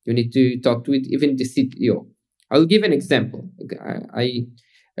 You need to talk with even the CTO. I'll give an example. I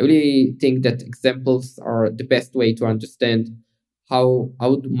really think that examples are the best way to understand how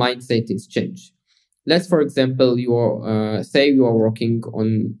the mindset is changed. Let's, for example, say you are working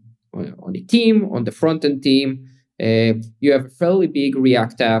on a team, on the front-end team. You have a fairly big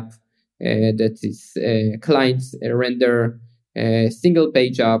React app that is client render, single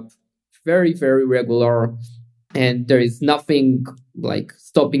page app, very, very regular. And there is nothing like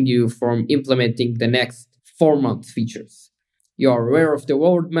stopping you from implementing the next 4-month features. You are aware of the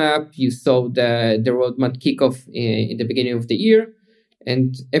roadmap. You saw the roadmap kickoff in the beginning of the year,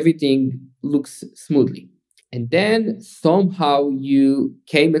 and everything looks smoothly. And then somehow you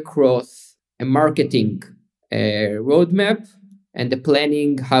came across a marketing roadmap and the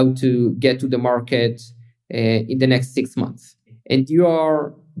planning how to get to the market in the next 6 months. And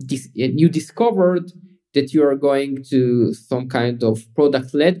you discovered that you are going to some kind of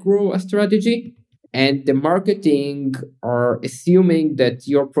product-led growth strategy, and the marketing are assuming that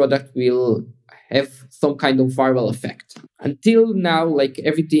your product will have some kind of viral effect. Until now, like,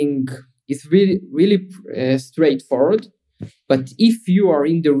 everything is really, really straightforward. But if you are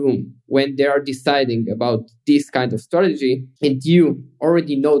in the room when they are deciding about this kind of strategy, and you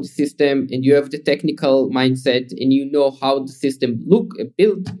already know the system and you have the technical mindset and you know how the system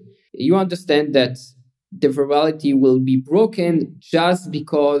built, you understand that the virality will be broken just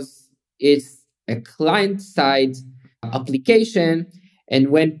because it's a client-side application. And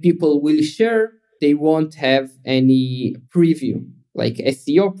when people will share, they won't have any preview, like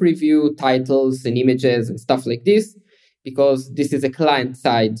SEO preview, titles and images and stuff like this, because this is a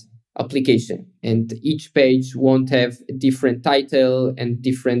client-side application. And each page won't have a different title and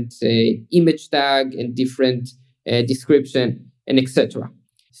different image tag and different description and etc.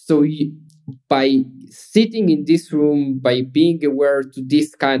 So by sitting in this room, by being aware to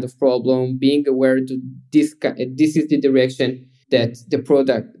this kind of problem, being aware to this is the direction that the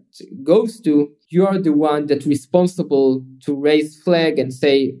product goes to, you are the one that's responsible to raise flag and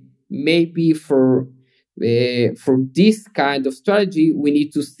say, maybe for this kind of strategy, we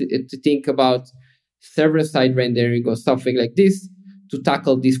need to think about server-side rendering or something like this to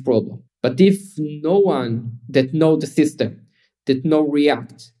tackle this problem. But if no one that know the system, that know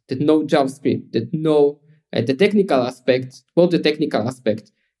React, that know JavaScript, that know the technical aspect, both the technical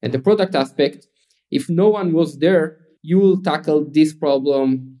aspect and the product aspect, if no one was there, you will tackle this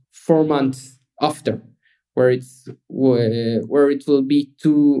problem 4 months after, where it will be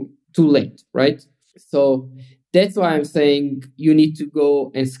too late, right? So that's why I'm saying you need to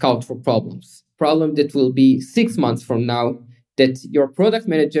go and scout for problems that will be 6 months from now, that your product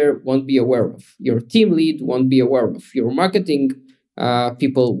manager won't be aware of, your team lead won't be aware of, your marketing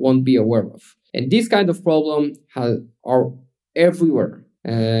people won't be aware of. And this kind of problem are everywhere.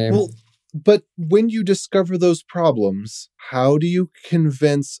 But when you discover those problems, how do you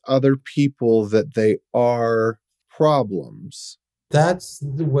convince other people that they are problems? That's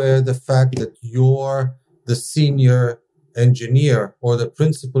where the fact that you're the senior engineer or the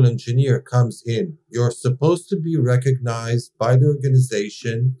principal engineer comes in. You're supposed to be recognized by the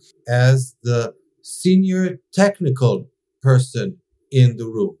organization as the senior technical person in the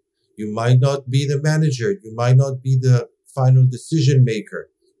room. You might not be the manager. You might not be the final decision maker.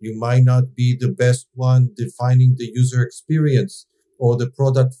 You might not be the best one defining the user experience or the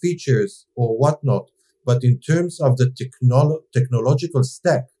product features or whatnot. But in terms of the technological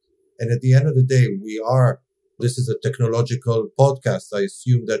stack, and at the end of the day, this is a technological podcast. I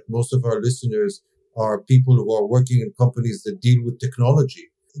assume that most of our listeners are people who are working in companies that deal with technology.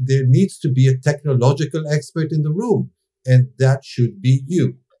 There needs to be a technological expert in the room, and that should be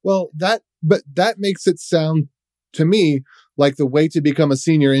you. Well, that makes it sound to me like the way to become a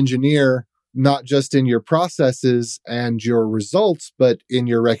senior engineer, not just in your processes and your results, but in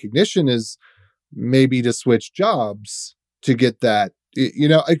your recognition, is maybe to switch jobs to get that,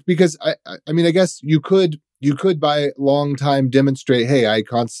 because I guess you could by long time demonstrate, hey, I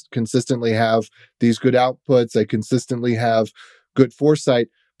consistently have these good outputs. I consistently have good foresight,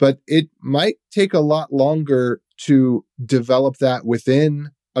 but it might take a lot longer to develop that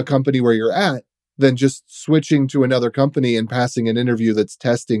within a company where you're at than just switching to another company and passing an interview that's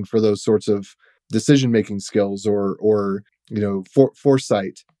testing for those sorts of decision-making skills or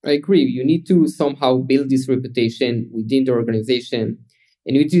foresight. I agree. You need to somehow build this reputation within the organization,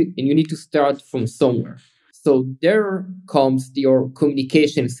 and you need to start from somewhere. So there comes your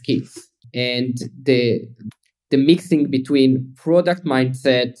communication skills and the mixing between product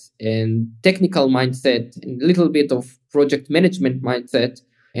mindset and technical mindset and a little bit of project management mindset,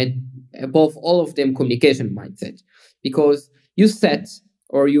 and above all of them, communication mindset. Because you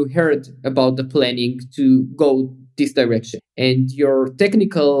heard about the planning to go this direction, and your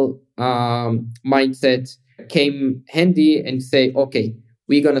technical mindset came handy and say, okay,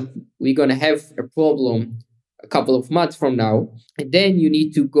 we're gonna have a problem a couple of months from now, and then you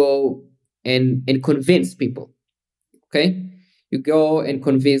need to go and convince people. Okay, you go and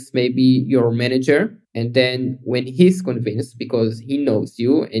convince maybe your manager, and then when he's convinced, because he knows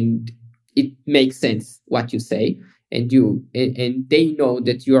you and it makes sense what you say, and they know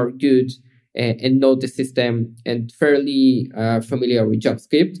that you are good and know the system and fairly familiar with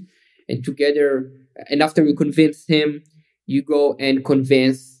JavaScript, and together, and after you convince him, you go and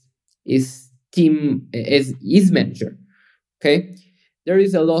convince his team as his manager. Okay, there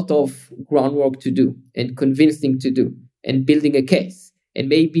is a lot of groundwork to do and convincing to do and building a case and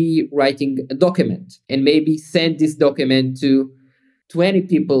maybe writing a document and maybe send this document to 20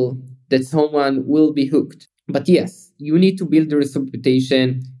 people that someone will be hooked. But yes, you need to build this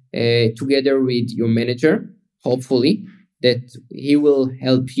reputation together with your manager, hopefully, that he will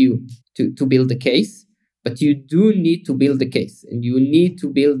help you to build a case. But you do need to build the case, and you need to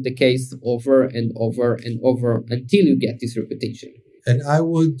build the case over and over and over until you get this reputation. And I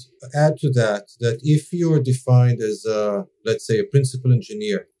would add to that if you're defined as, let's say, a principal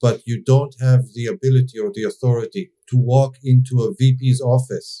engineer, but you don't have the ability or the authority to walk into a VP's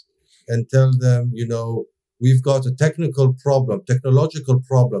office and tell them, we've got a technological problem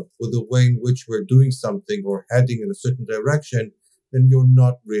with the way in which we're doing something or heading in a certain direction, then you're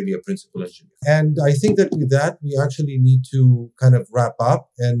not really a principal engineer. And I think that with that, we actually need to kind of wrap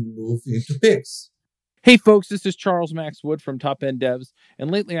up and move into picks. Hey folks, this is Charles Max Wood from Top End Devs, and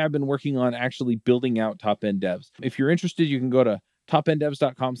lately I've been working on actually building out Top End Devs. If you're interested, you can go to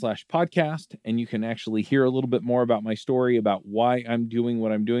topenddevs.com/podcast, and you can actually hear a little bit more about my story about why I'm doing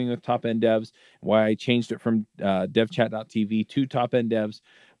what I'm doing with Top End Devs, why I changed it from devchat.tv to Top End Devs.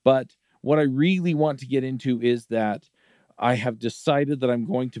 But what I really want to get into is that I have decided that I'm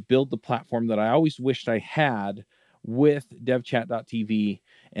going to build the platform that I always wished I had with devchat.tv,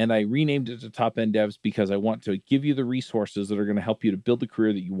 and I renamed it to Top End Devs because I want to give you the resources that are going to help you to build the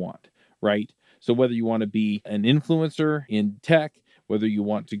career that you want, right? So whether you want to be an influencer in tech, whether you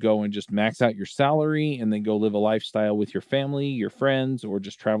want to go and just max out your salary and then go live a lifestyle with your family, your friends, or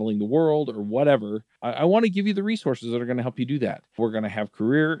just traveling the world or whatever, I want to give you the resources that are going to help you do that. We're going to have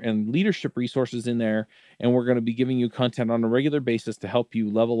career and leadership resources in there, and we're going to be giving you content on a regular basis to help you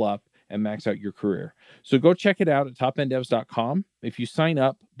level up and max out your career. So go check it out at topenddevs.com. If you sign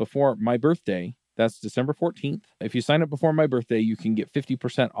up before my birthday, that's December 14th. If you sign up before my birthday, you can get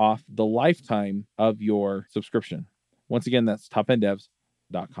 50% off the lifetime of your subscription. Once again, that's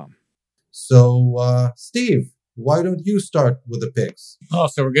topenddevs.com. So, Steve, why don't you start with the picks? Oh,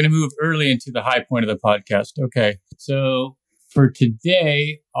 so we're going to move early into the high point of the podcast. Okay. So for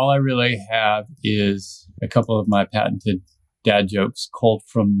today, all I really have is a couple of my patented dad jokes culled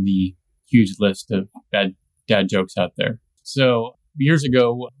from the huge list of bad dad jokes out there. So years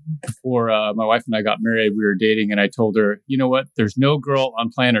ago, before my wife and I got married, we were dating, and I told her, you know what? There's no girl on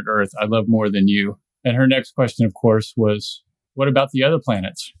planet Earth I love more than you. And her next question, of course, was, what about the other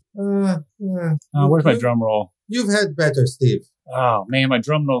planets? Where's my drum roll? You've had better, Steve. Oh, man, my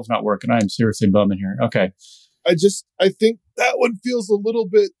drum roll's not working. I am seriously bumming here. Okay. I think that one feels a little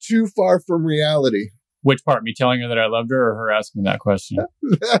bit too far from reality. Which part? Me telling her that I loved her or her asking that question?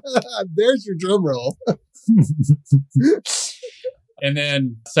 There's your drum roll. And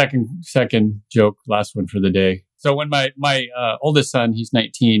then second joke, last one for the day. So when my oldest son, he's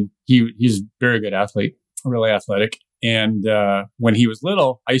 19, he's a very good athlete, really athletic. And when he was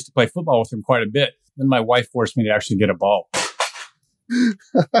little, I used to play football with him quite a bit. Then my wife forced me to actually get a ball.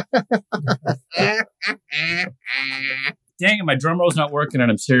 Dang it, my drum roll's not working and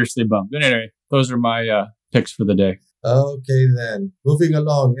I'm seriously bummed. But anyway, those are my picks for the day. Okay, then. Moving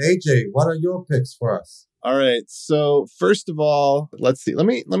along. AJ, what are your picks for us? All right. So first of all, let's see. Let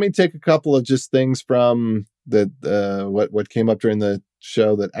me take a couple of just things from what came up during the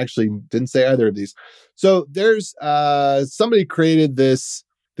show that actually didn't say either of these. So there's somebody created this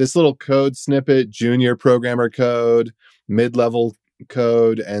little code snippet, junior programmer code, mid-level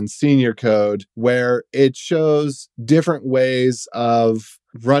code, and senior code, where it shows different ways of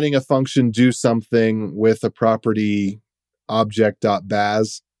running a function do something with a property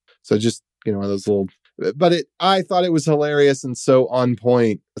object.baz. So just, those little, but I thought it was hilarious and so on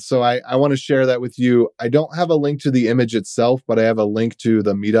point. So I want to share that with you. I don't have a link to the image itself, but I have a link to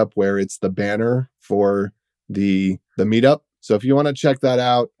the meetup where it's the banner for the meetup. So if you want to check that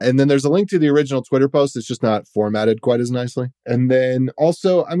out, and then there's a link to the original Twitter post. It's just not formatted quite as nicely. And then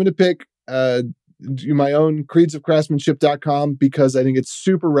also I'm going to pick my own creedsofcraftsmanship.com because I think it's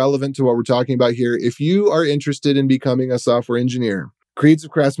super relevant to what we're talking about here. If you are interested in becoming a software engineer,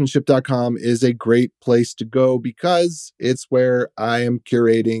 creedsofcraftsmanship.com is a great place to go because it's where I am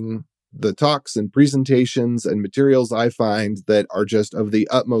curating the talks and presentations and materials I find that are just of the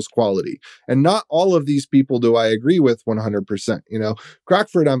utmost quality. And not all of these people do I agree with 100%.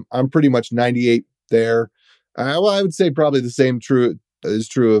 Crockford, I'm pretty much 98 there. I would say probably the same is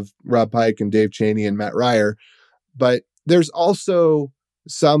true of Rob Pike and Dave Cheney and Matt Ryer. But there's also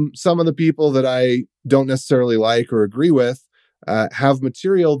some of the people that I don't necessarily like or agree with have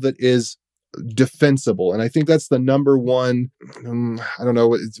material that is defensible. And I think that's the number one, I don't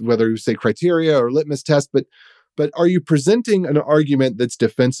know whether you say criteria or litmus test, but are you presenting an argument that's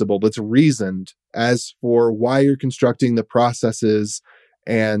defensible, that's reasoned as for why you're constructing the processes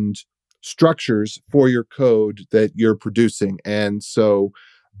and structures for your code that you're producing? And so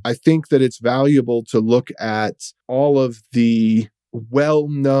I think that it's valuable to look at all of the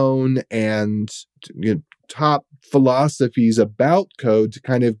well-known and top philosophies about code to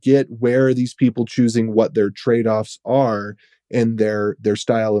kind of get where are these people choosing what their trade-offs are in their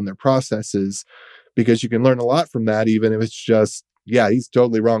style and their processes, because you can learn a lot from that, even if it's just, yeah, he's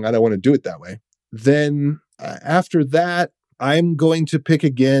totally wrong, I don't want to do it that way. Then after that, I'm going to pick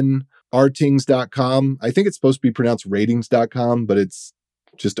again rtings.com. I think it's supposed to be pronounced ratings.com, but it's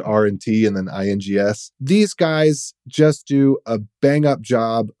just R&T and then INGS. These guys just do a bang up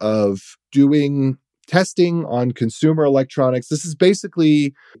job of doing testing on consumer electronics. This is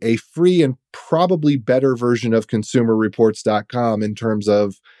basically a free and probably better version of consumerreports.com in terms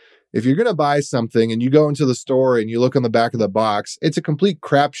of, if you're going to buy something and you go into the store and you look on the back of the box, it's a complete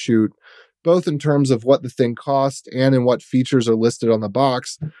crapshoot, both in terms of what the thing costs and in what features are listed on the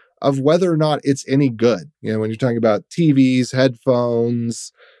box, of whether or not it's any good. You know, when you're talking about TVs,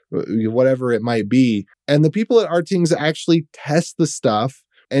 headphones, whatever it might be. And the people at Rtings actually test the stuff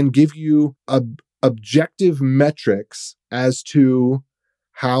and give you objective metrics as to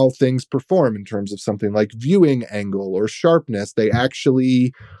how things perform in terms of something like viewing angle or sharpness. They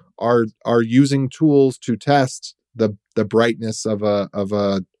actually are using tools to test the brightness of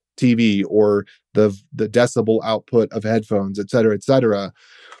a TV or the decibel output of headphones, et cetera, et cetera.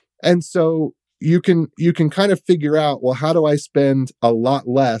 And so you can kind of figure out, well, how do I spend a lot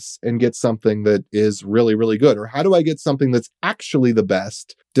less and get something that is really, really good? Or how do I get something that's actually the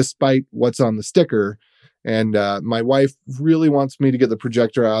best despite what's on the sticker? And my wife really wants me to get the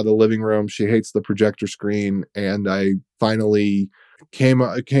projector out of the living room. She hates the projector screen. And I finally came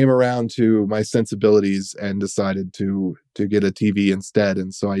around to my sensibilities and decided to get a TV instead.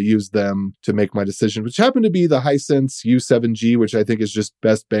 And so I used them to make my decision, which happened to be the Hisense U7G, which I think is just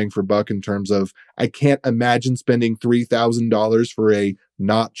best bang for buck in terms of, I can't imagine spending $3,000 for a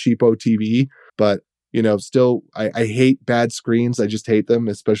not cheapo TV, but you know, still, I hate bad screens. I just hate them,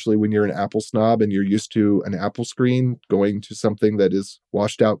 especially when you're an Apple snob and you're used to an Apple screen. Going to something that is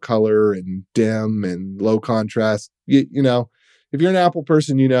washed out color and dim and low contrast, you know, if you're an Apple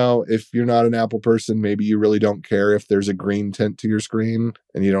person, you know. If you're not an Apple person, maybe you really don't care if there's a green tint to your screen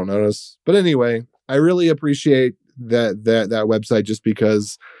and you don't notice. But anyway, I really appreciate that website, just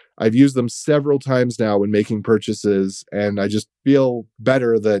because I've used them several times now when making purchases, and I just feel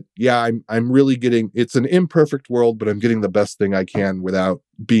better that, yeah, I'm really getting, it's an imperfect world, but I'm getting the best thing I can without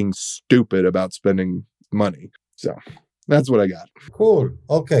being stupid about spending money. So that's what I got. Cool.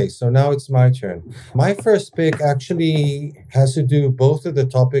 Okay, so now it's my turn. My first pick actually has to do both with the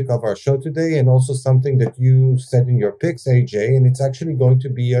topic of our show today and also something that you said in your picks, AJ, and it's actually going to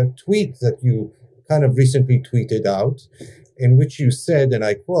be a tweet that you kind of recently tweeted out, in which you said, and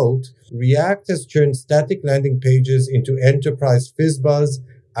I quote, "React has turned static landing pages into enterprise fizzbuzz.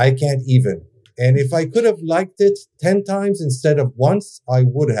 I can't even. And if I could have liked it 10 times instead of once, I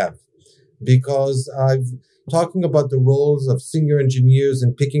would have. Because I've talking about the roles of senior engineers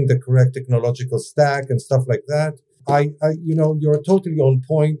and picking the correct technological stack and stuff like that. I you know, you're totally on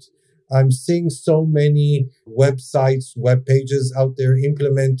point. I'm seeing so many websites, web pages out there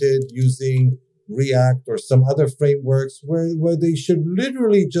implemented using React or some other frameworks where they should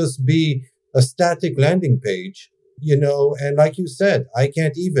literally just be a static landing page, you know, and like you said, I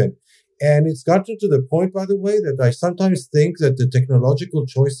can't even. And it's gotten to the point, by the way, that I sometimes think that the technological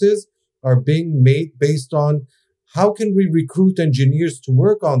choices are being made based on how can we recruit engineers to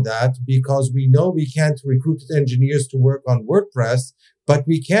work on that, because we know we can't recruit engineers to work on WordPress, but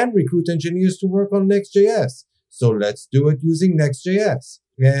we can recruit engineers to work on Next.js. So let's do it using Next.js.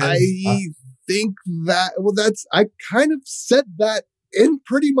 And I think that, well, I kind of said that in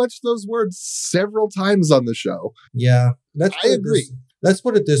pretty much those words several times on the show. Yeah, I agree. Let's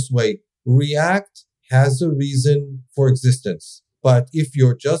put it this way. React has a reason for existence. But if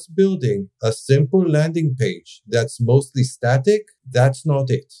you're just building a simple landing page that's mostly static, that's not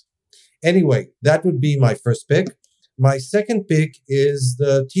it. Anyway, that would be my first pick. My second pick is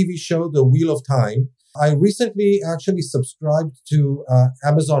the TV show, The Wheel of Time. I recently actually subscribed to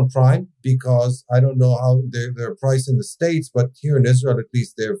Amazon Prime because I don't know how they're priced in the States, but here in Israel, at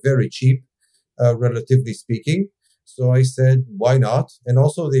least, they're very cheap, relatively speaking. So I said, why not? And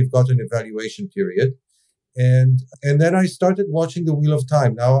also they've got an evaluation period. And then I started watching The Wheel of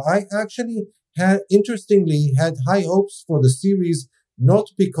Time. Now, I actually interestingly had high hopes for the series, not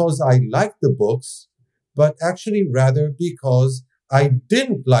because I liked the books, but actually rather because I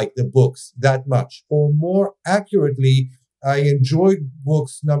didn't like the books that much. Or more accurately, I enjoyed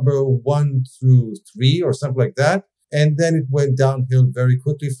books number 1 through 3 or something like that. And then it went downhill very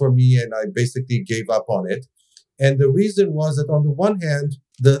quickly for me, and I basically gave up on it. And the reason was that on the one hand,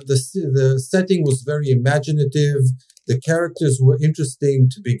 the setting was very imaginative. The characters were interesting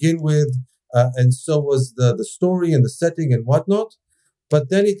to begin with. and so was the story and the setting and whatnot. But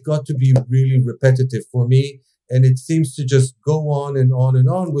then it got to be really repetitive for me, and it seems to just go on and on and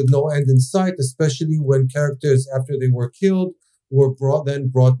on with no end in sight, especially when characters, after they were killed, were brought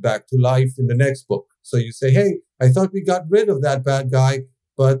back to life in the next book. So you say, hey, I thought we got rid of that bad guy,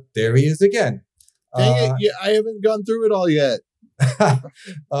 but there he is again. Dang it, yeah, I haven't gone through it all yet.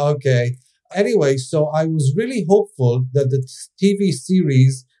 Okay. Anyway, so I was really hopeful that the TV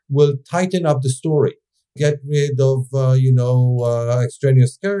series will tighten up the story, get rid of,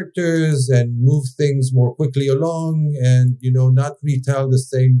 extraneous characters and move things more quickly along and, not retell the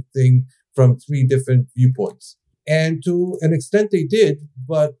same thing from 3 different viewpoints. And to an extent they did,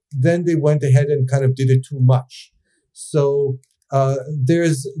 but then they went ahead and kind of did it too much. So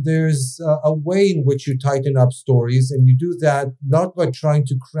there's a way in which you tighten up stories, and you do that not by trying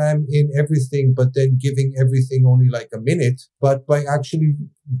to cram in everything, but then giving everything only like a minute, but by actually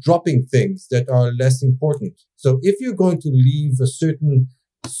dropping things that are less important. So if you're going to leave a certain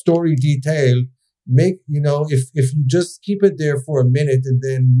story detail, if you just keep it there for a minute and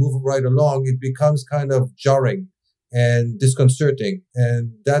then move right along, it becomes kind of jarring and disconcerting.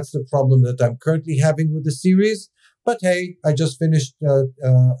 And that's the problem that I'm currently having with the series. But hey, I just finished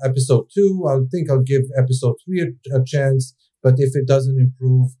episode 2. I think I'll give episode 3 a chance. But if it doesn't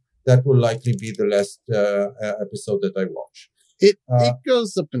improve, that will likely be the last episode that I watch. It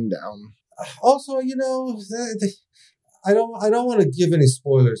goes up and down. Also, I don't want to give any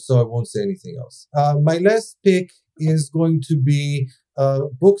spoilers, so I won't say anything else. My last pick is going to be a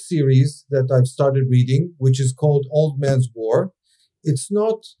book series that I've started reading, which is called Old Man's War. It's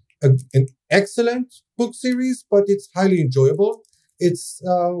not an excellent book series, but it's highly enjoyable. It's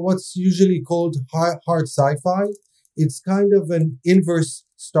what's usually called hard sci-fi. It's kind of an inverse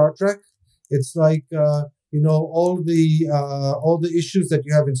Star Trek. It's like all the issues that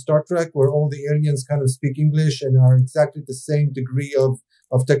you have in Star Trek, where all the aliens kind of speak English and are exactly the same degree of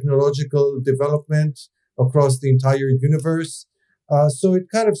technological development across the entire universe. So it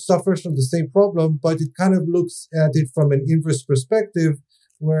kind of suffers from the same problem, but it kind of looks at it from an inverse perspective.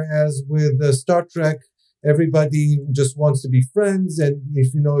 Whereas with Star Trek, everybody just wants to be friends. And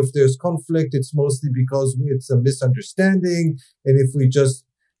if there's conflict, it's mostly because it's a misunderstanding. And if we just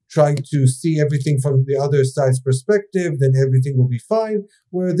try to see everything from the other side's perspective, then everything will be fine.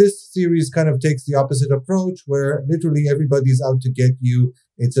 Where this series kind of takes the opposite approach, where literally everybody's out to get you.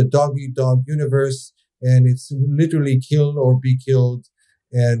 It's a dog-eat-dog universe, and it's literally kill or be killed.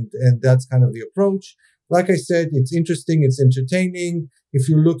 And that's kind of the approach. Like I said, it's interesting, it's entertaining. If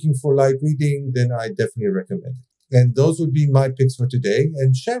you're looking for light reading, then I definitely recommend it. And those would be my picks for today.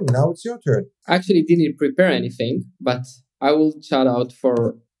 And Shem, now it's your turn. I actually didn't prepare anything, but I will shout out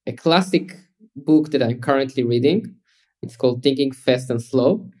for a classic book that I'm currently reading. It's called Thinking Fast and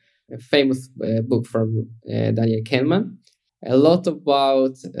Slow, a famous book from Daniel Kahneman.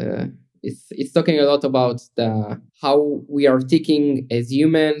 It's talking a lot about how we are thinking as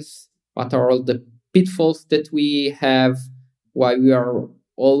humans, what are all the pitfalls that we have, why we are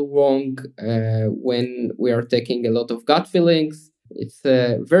all wrong when we are taking a lot of gut feelings. It's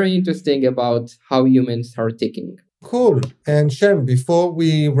very interesting about how humans are thinking. Cool. And Shem, before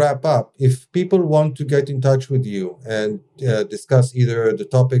we wrap up, if people want to get in touch with you and discuss either the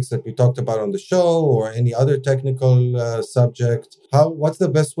topics that we talked about on the show or any other technical subject, what's the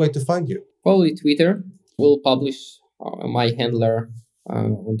best way to find you? Probably Twitter. We'll publish my handler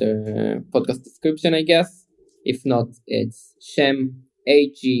on the podcast description, I guess. If not, it's Shem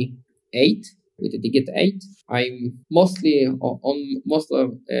AG8 with the digit 8. I'm mostly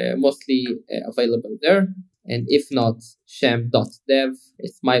available there. And if not, shem.dev.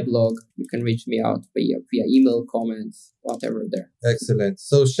 It's my blog. You can reach me out via email, comments, whatever there. Excellent.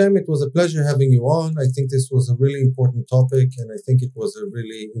 So Shem, it was a pleasure having you on. I think this was a really important topic, and I think it was a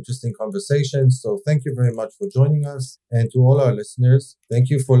really interesting conversation. So thank you very much for joining us. And to all our listeners,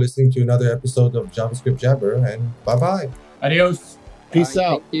 thank you for listening to another episode of JavaScript Jabber, and bye-bye. Adios. Peace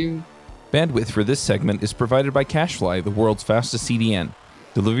out. Thank you. Bandwidth for this segment is provided by CacheFly, the world's fastest CDN.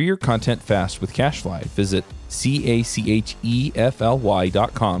 Deliver your content fast with CacheFly. Visit CacheFly.com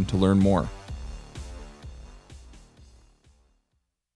to learn more.